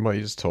 Well, you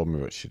just told me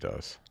what she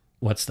does.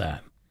 What's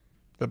that?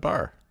 The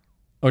bar.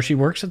 Oh, she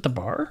works at the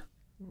bar?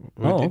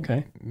 Well,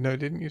 okay. No,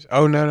 didn't you?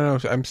 Oh, no.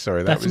 I'm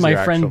sorry. That's was my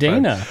your friend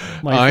Dana.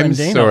 Friend. My friend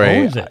Dana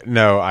owns it.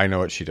 No, I know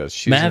what she does.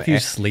 She's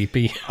Matthew's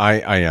sleepy.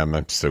 I am.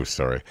 I'm so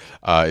sorry.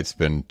 It's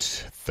been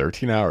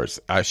 13 hours.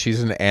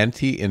 She's an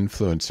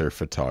anti-influencer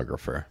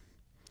photographer.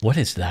 What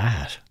is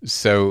that?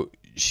 So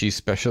she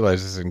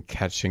specializes in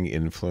catching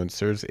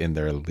influencers in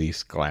their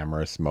least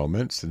glamorous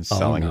moments and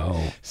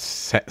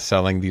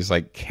selling these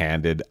like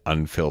candid,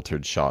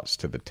 unfiltered shots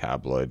to the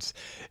tabloids.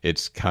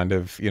 It's kind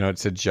of,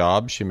 it's a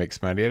job. She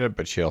makes money at it,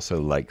 but she also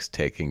likes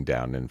taking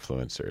down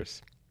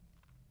influencers.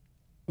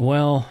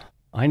 Well,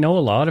 I know a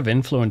lot of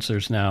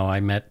influencers now I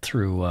met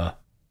through a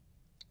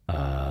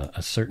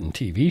certain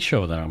TV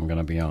show that I'm going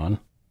to be on,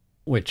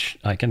 which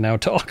I can now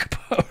talk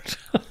about.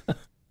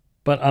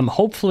 But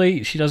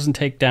hopefully she doesn't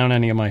take down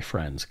any of my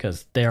friends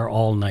because they're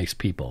all nice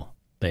people.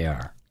 They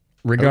are,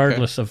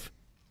 regardless of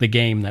the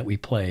game that we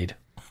played.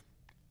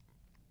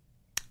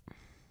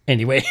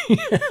 Anyway,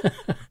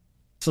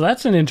 so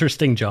that's an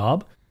interesting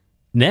job.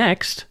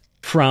 Next,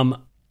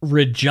 from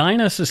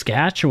Regina,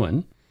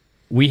 Saskatchewan,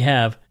 we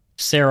have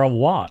Sarah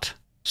Watt.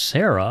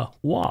 Sarah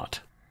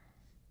Watt.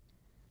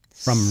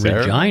 From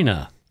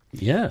Regina.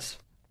 Yes.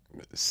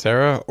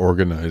 Sarah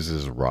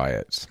organizes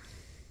riots.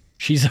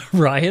 She's a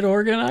riot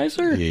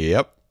organizer?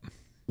 Yep.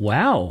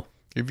 Wow.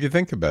 If you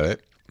think about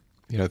it,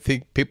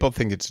 people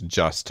think it's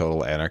just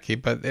total anarchy,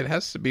 but it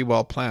has to be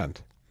well planned.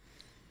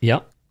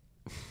 Yep.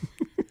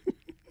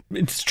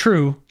 It's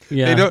true.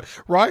 Yeah.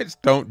 Riots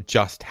don't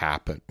just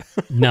happen.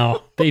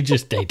 No, they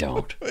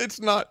don't.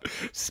 It's not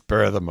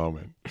spur of the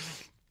moment.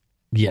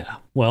 Yeah.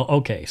 Well,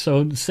 okay.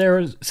 So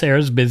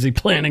Sarah's busy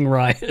planning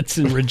riots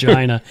in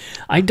Regina.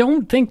 I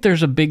don't think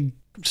there's a big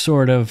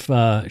sort of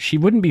she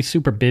wouldn't be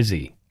super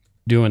busy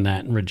doing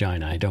that in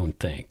Regina, I don't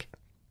think.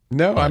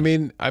 No, but, I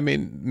mean,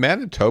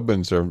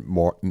 Manitobans are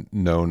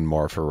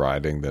known for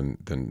rioting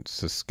than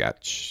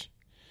Saskatchewan.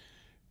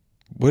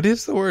 What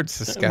is the word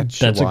Saskatchewanians?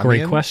 That's a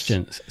great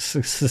question.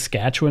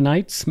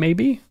 Saskatchewanites,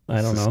 maybe?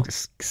 I don't know.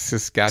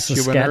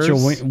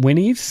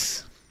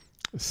 Saskatchewanies?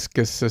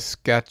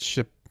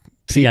 Saskatchewan.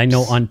 See, I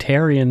know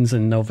Ontarians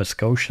and Nova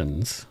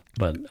Scotians,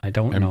 but I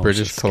don't know. And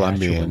British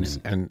Columbians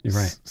and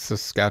right.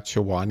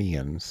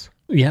 Saskatchewanians.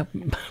 Yep,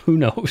 who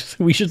knows?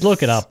 We should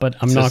look it up, but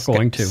I'm not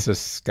going to.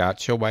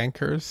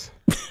 Saskatchewankers?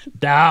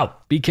 No,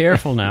 be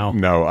careful now.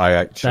 No,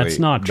 that's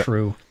not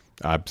true.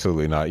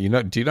 Absolutely not.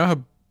 Do you know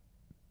how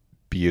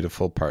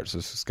beautiful parts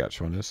of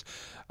Saskatchewan is?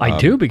 I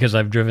do, because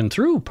I've driven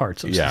through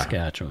parts of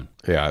Saskatchewan.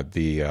 Yeah,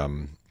 the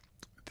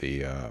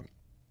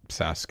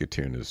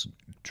Saskatoon is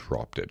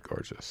drop dead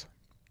gorgeous.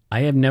 I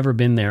have never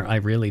been there. I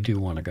really do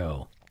want to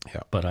go.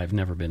 Yeah. But I've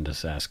never been to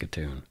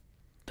Saskatoon.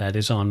 That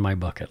is on my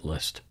bucket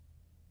list.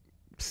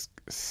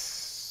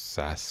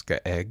 Saska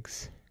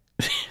eggs.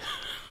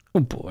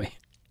 Oh boy.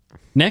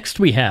 Next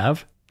we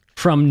have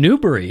from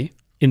Newbury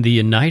in the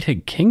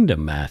United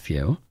Kingdom,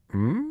 Matthew,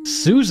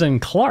 Susan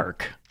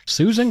Clark.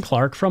 Susan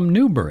Clark from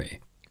Newbury.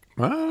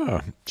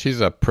 Ah,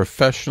 she's a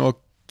professional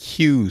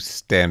queue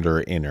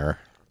stander-inner.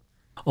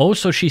 Oh,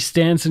 so she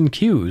stands in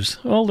queues.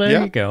 Well,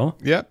 there you go.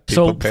 Yeah.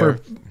 So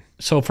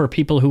for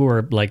people who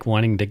are like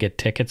wanting to get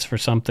tickets for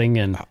something,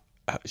 and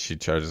she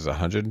charges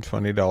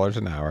 $120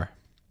 an hour.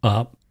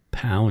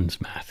 Pounds,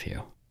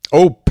 Matthew.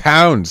 Oh,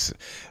 pounds.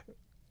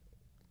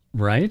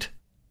 Right?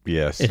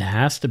 Yes. It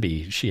has to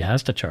be. She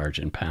has to charge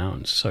in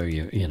pounds. So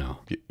you know.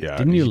 Yeah.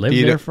 Didn't you live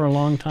there for a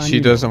long time? She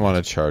doesn't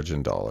want to charge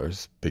in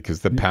dollars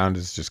because the pound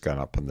has just gone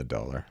up on the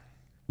dollar.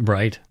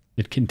 Right.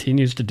 It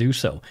continues to do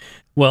so.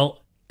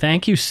 Well,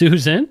 thank you,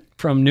 Susan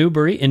from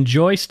Newbury.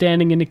 Enjoy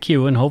standing in the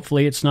queue, and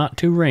hopefully it's not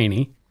too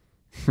rainy.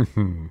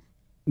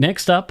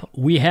 Next up,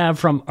 we have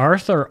from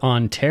Arthur,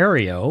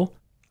 Ontario,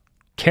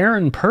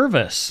 Karen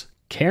Purvis.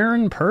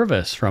 Karen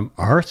Purvis from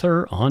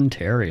Arthur,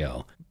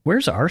 Ontario.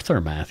 Where's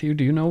Arthur, Matthew?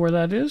 Do you know where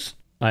that is?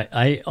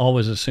 I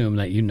always assume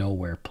that you know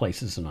where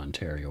places in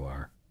Ontario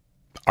are.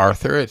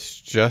 Arthur,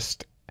 it's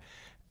just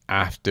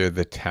after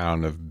the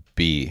town of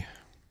B.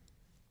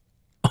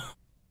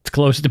 It's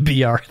close to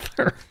B.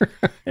 Arthur.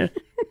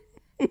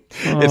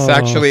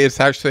 It's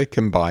actually a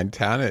combined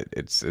town.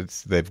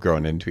 It's they've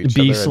grown into each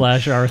other.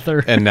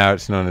 B/Arthur. And now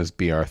it's known as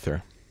B.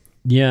 Arthur.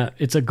 Yeah,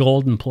 it's a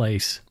golden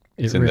place.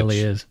 It really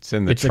is. It's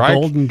in the a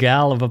golden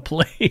gal of a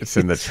place. It's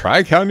in the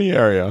Tri-County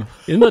area.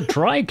 In the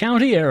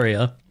Tri-County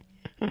area.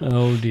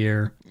 Oh,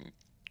 dear.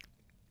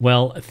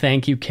 Well,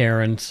 thank you,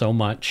 Karen, so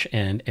much,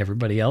 and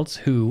everybody else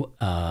who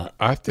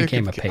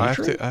became a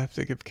patron. I have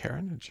to give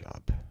Karen a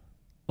job.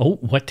 Oh,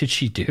 what did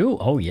she do?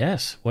 Oh,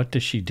 yes. What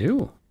does she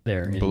do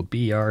there in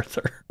B.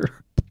 Arthur?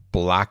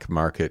 Black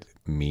market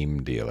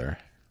meme dealer.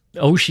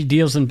 Oh, she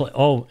deals in...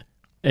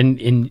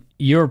 and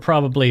you're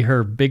probably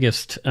her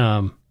biggest...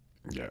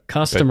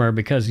 customer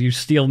because you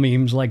steal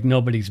memes like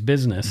nobody's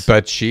business.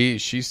 But she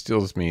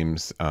steals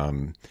memes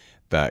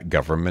that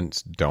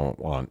governments don't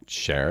want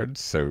shared,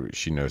 so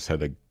she knows how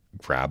to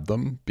grab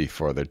them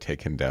before they're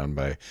taken down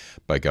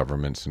by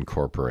governments and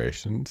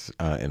corporations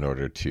in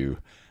order to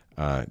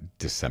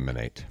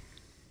disseminate.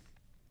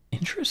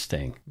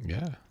 Interesting.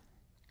 Yeah.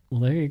 Well,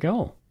 there you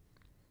go.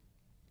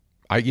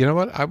 You know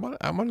what? I want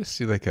to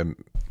see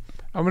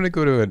I want to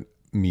go to a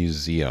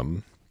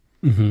museum.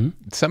 Mm-hmm.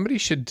 Somebody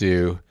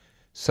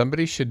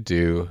should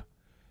do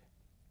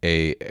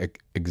a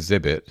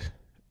exhibit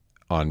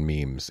on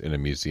memes in a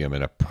museum,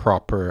 in a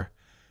proper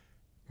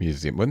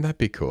museum. Wouldn't that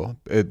be cool?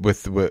 And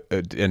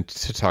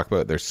to talk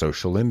about their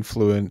social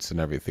influence and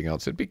everything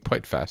else. It'd be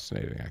quite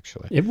fascinating,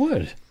 actually. It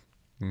would.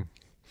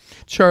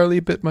 Charlie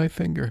bit my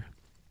finger.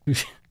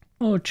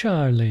 Oh,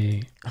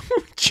 Charlie.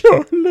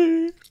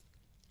 Charlie.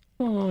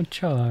 Oh,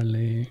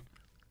 Charlie.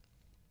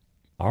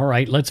 All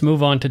right, let's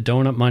move on to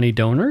Donut Money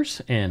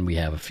donors, and we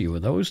have a few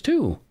of those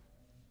too.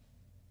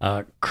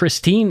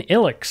 Christine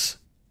Ilix,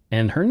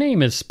 and her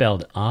name is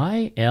spelled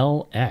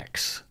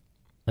I-L-X.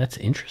 That's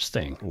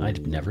interesting. Ooh.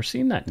 I've never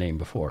seen that name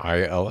before.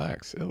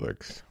 I-L-X,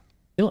 Ilix.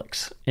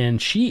 Ilix,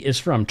 and she is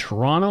from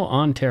Toronto,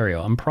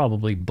 Ontario. I'm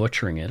probably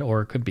butchering it,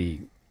 or it could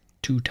be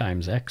 2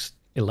 times X,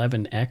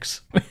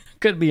 11X.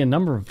 Could be a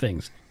number of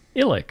things.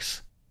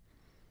 Ilix.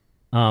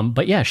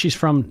 But yeah, she's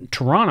from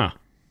Toronto.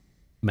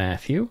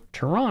 Matthew,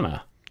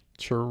 Toronto.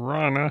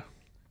 Toronto.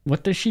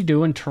 What does she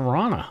do in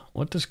Toronto?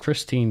 What does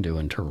Christine do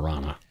in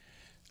Toronto?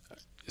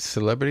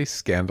 Celebrity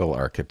scandal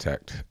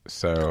architect.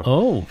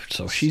 So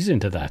she's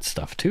into that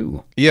stuff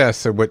too. Yeah,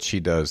 so what she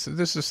does,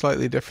 this is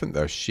slightly different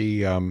though.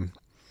 She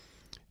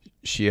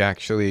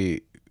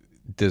actually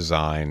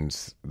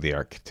designs the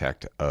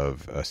architect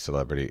of a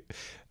celebrity,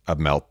 a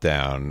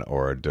meltdown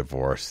or a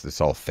divorce.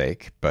 It's all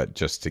fake, but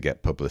just to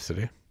get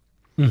publicity.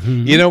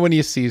 Mm-hmm. You know, when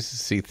you see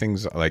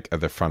things like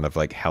at the front of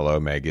like Hello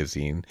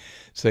magazine,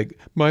 it's like,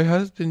 my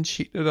husband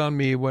cheated on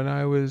me when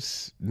I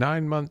was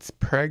 9 months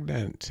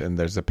pregnant, and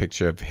there's a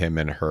picture of him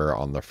and her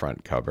on the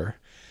front cover.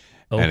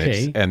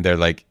 Okay. And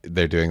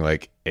they're doing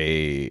like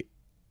a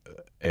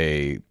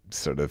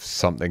sort of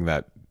something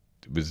that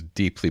was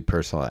deeply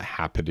personal that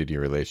happened in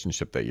your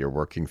relationship that you're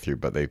working through,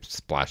 but they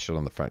splash it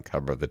on the front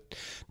cover of the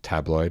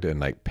tabloid and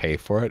like pay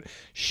for it.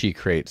 She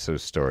creates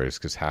those stories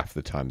because half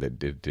the time they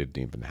didn't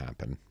even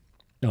happen.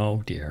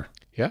 Oh, dear.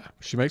 Yeah,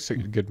 she makes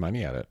good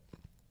money at it.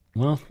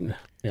 Well,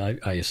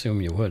 I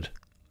assume you would.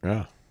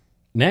 Yeah.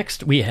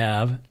 Next, we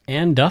have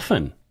Ann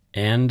Duffin.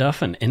 Ann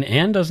Duffin. And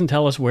Ann doesn't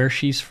tell us where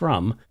she's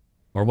from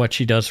or what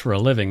she does for a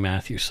living,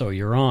 Matthew, so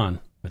you're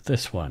on with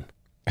this one.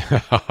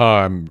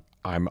 I'm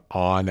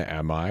on,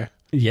 am I?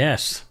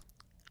 Yes.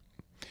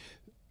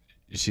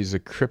 She's a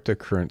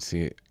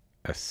cryptocurrency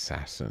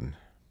assassin.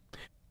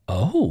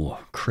 Oh,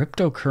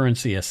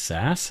 cryptocurrency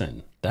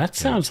assassin. That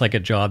sounds like a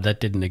job that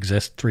didn't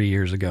exist 3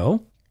 years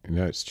ago.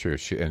 No, it's true.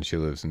 She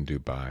lives in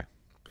Dubai.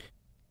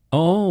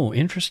 Oh,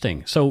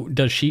 interesting. So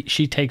does she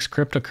takes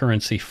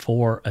cryptocurrency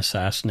for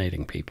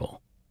assassinating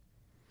people?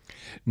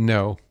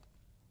 No.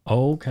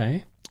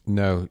 Okay.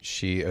 No,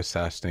 she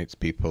assassinates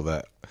people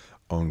that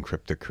own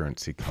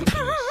cryptocurrency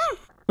companies.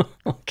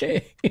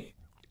 Okay.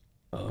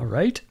 All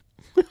right.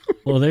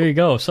 Well, there you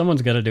go.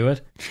 Someone's got to do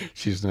it.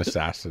 She's an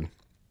assassin.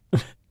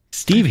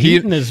 Steve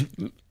Heaton is...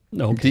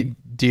 Okay.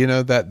 Do you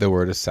know that the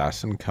word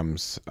assassin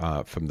comes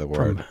from the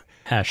word... From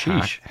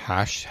hashish.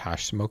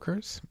 Hash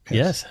smokers?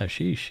 Yes,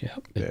 hashish.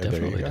 Yep, it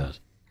definitely does.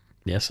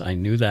 Yes, I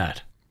knew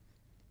that.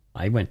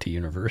 I went to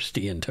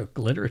university and took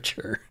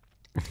literature.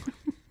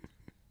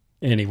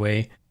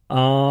 Anyway,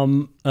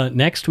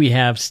 next we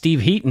have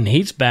Steve Heaton.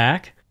 He's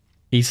back.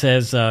 He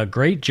says,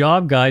 great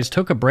job, guys.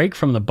 Took a break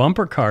from the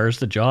bumper cars,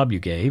 the job you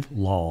gave,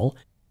 lol,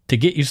 to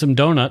get you some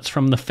donuts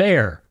from the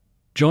fair.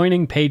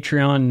 Joining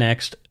Patreon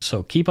next,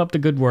 so keep up the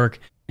good work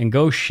and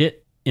go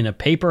shit in a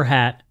paper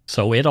hat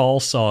so it all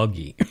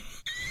soggy.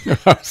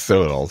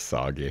 So it all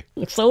soggy.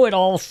 So it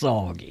all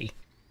soggy.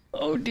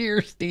 Oh,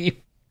 dear, Steve.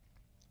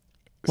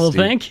 Well,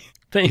 Steve, thank you.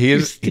 Thank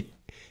you, Steve.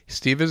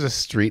 Steve is a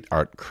street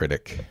art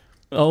critic.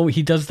 Oh,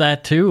 he does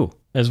that too,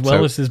 as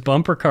well as his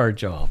bumper car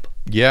job.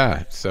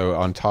 Yeah, so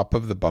on top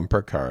of the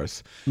bumper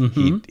cars,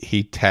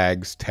 he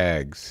tags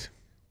tags.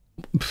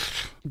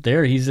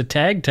 There, he's a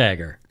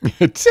tagger.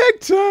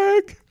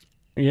 Tag.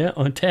 Yeah,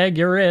 on tag,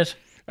 you're it.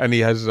 And he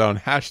has his own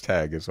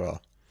hashtag as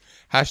well.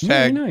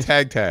 Hashtag nice.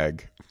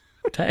 tag.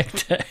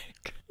 Tag.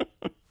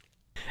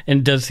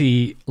 And does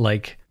he,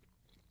 like,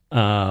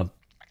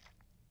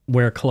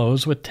 wear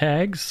clothes with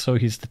tags? So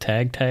he's the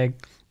tag.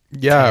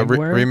 Yeah,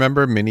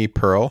 remember Minnie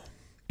Pearl?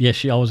 Yeah,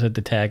 she always had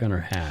the tag on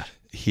her hat.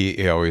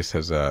 He always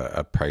has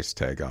a price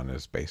tag on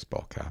his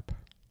baseball cap.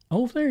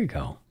 Oh, there you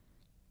go.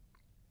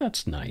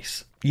 That's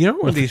nice. You know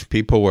when these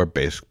people wear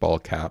baseball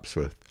caps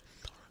with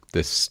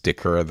this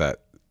sticker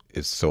that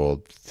is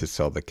sold to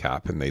sell the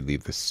cap and they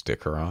leave the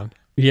sticker on?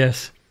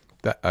 Yes.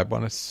 That I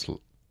want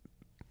to...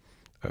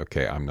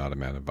 Okay, I'm not a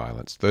man of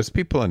violence. Those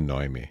people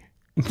annoy me.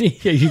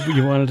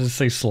 you wanted to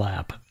say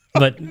slap.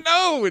 But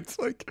no, it's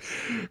like,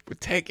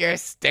 take your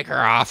sticker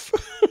off.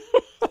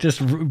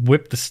 Just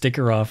whip the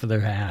sticker off of their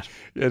hat.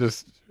 Yeah,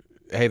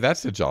 hey,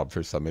 that's a job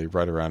for somebody,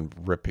 right around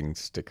ripping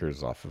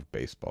stickers off of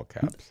baseball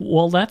caps.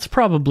 Well, that's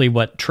probably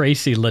what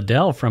Tracy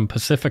Liddell from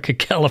Pacifica,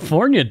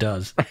 California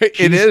does.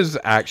 It is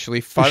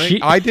actually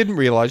funny. I didn't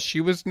realize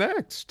she was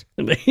next.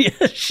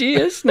 Yeah, she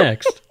is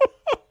next.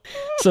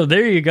 So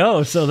there you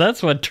go. So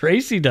that's what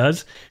Tracy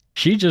does.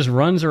 She just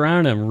runs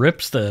around and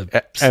rips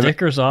the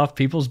stickers off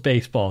people's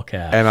baseball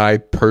caps. And I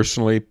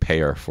personally pay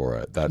her for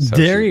it. That's how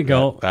you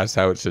go. That's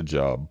how it's a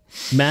job.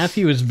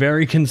 Matthew is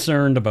very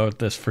concerned about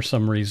this for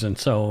some reason.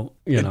 So,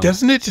 you know.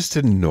 Doesn't it just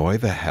annoy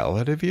the hell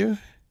out of you?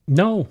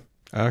 No.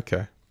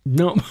 Okay.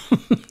 No.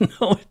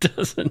 No, it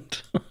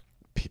doesn't.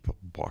 People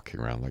walking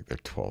around like they're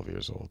 12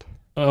 years old.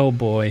 Oh,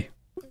 boy.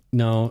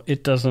 No,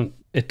 it doesn't.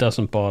 It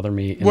doesn't bother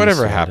me.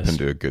 Whatever happened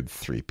to a good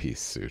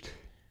three-piece suit?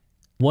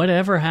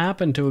 Whatever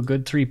happened to a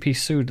good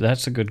three-piece suit?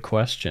 That's a good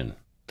question.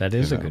 That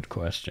is a good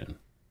question.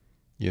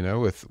 You know,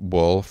 with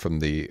wool from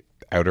the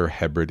Outer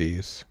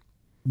Hebrides.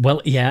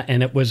 Well, yeah,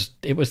 and it was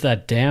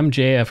that damn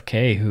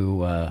JFK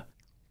who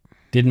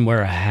didn't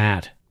wear a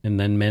hat, and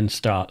then men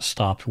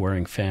stopped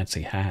wearing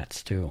fancy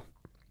hats too.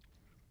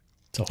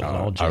 So it was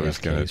all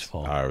JFK's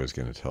fault. I was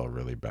going to tell a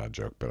really bad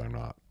joke, but I'm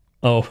not.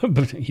 Oh,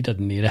 but he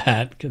doesn't need a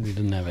hat because he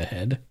didn't have a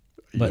head.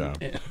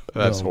 But, yeah,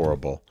 that's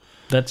horrible.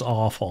 That's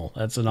awful.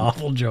 That's an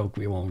awful joke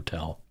we won't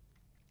tell.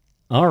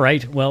 All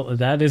right. Well,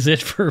 that is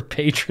it for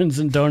patrons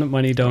and Donut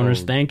Money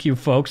donors. Thank you,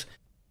 folks.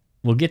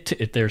 We'll get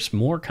to it. There's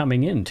more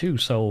coming in, too.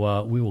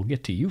 So we will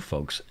get to you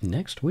folks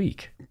next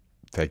week.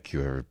 Thank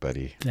you,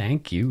 everybody.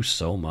 Thank you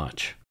so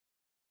much.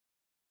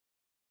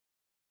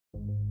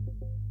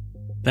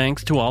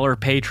 Thanks to all our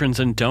patrons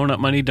and Donut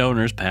Money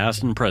donors,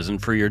 past and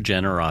present, for your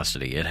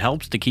generosity. It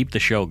helps to keep the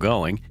show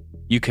going.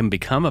 You can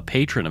become a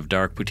patron of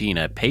Dark Poutine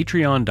at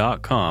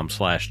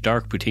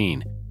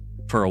patreon.com/darkpoutine.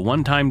 For a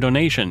one-time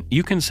donation,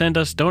 you can send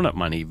us donut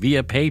money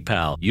via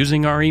PayPal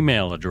using our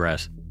email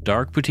address,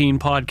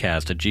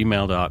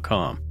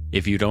 darkpoutinepodcast@gmail.com.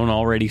 If you don't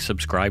already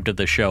subscribe to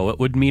the show, it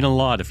would mean a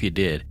lot if you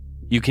did.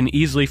 You can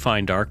easily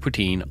find Dark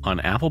Poutine on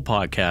Apple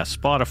Podcasts,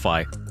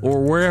 Spotify,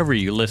 or wherever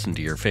you listen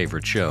to your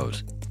favorite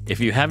shows. If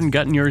you haven't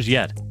gotten yours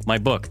yet, my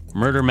book,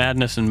 Murder,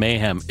 Madness, and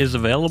Mayhem, is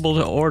available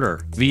to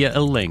order via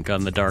a link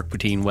on the Dark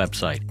Poutine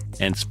website.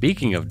 And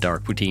speaking of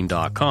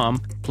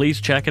darkpoutine.com,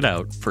 please check it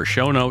out for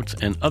show notes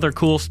and other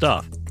cool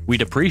stuff.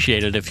 We'd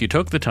appreciate it if you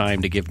took the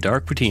time to give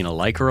Dark Poutine a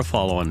like or a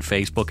follow on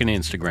Facebook and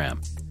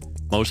Instagram.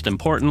 Most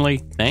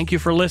importantly, thank you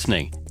for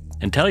listening.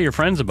 And tell your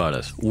friends about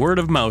us. Word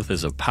of mouth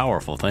is a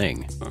powerful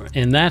thing.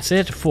 And that's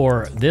it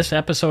for this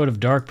episode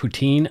of Dark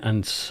Poutine.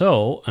 And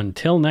so,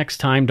 until next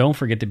time, don't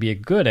forget to be a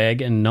good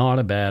egg and not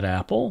a bad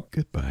apple.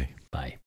 Goodbye. Bye.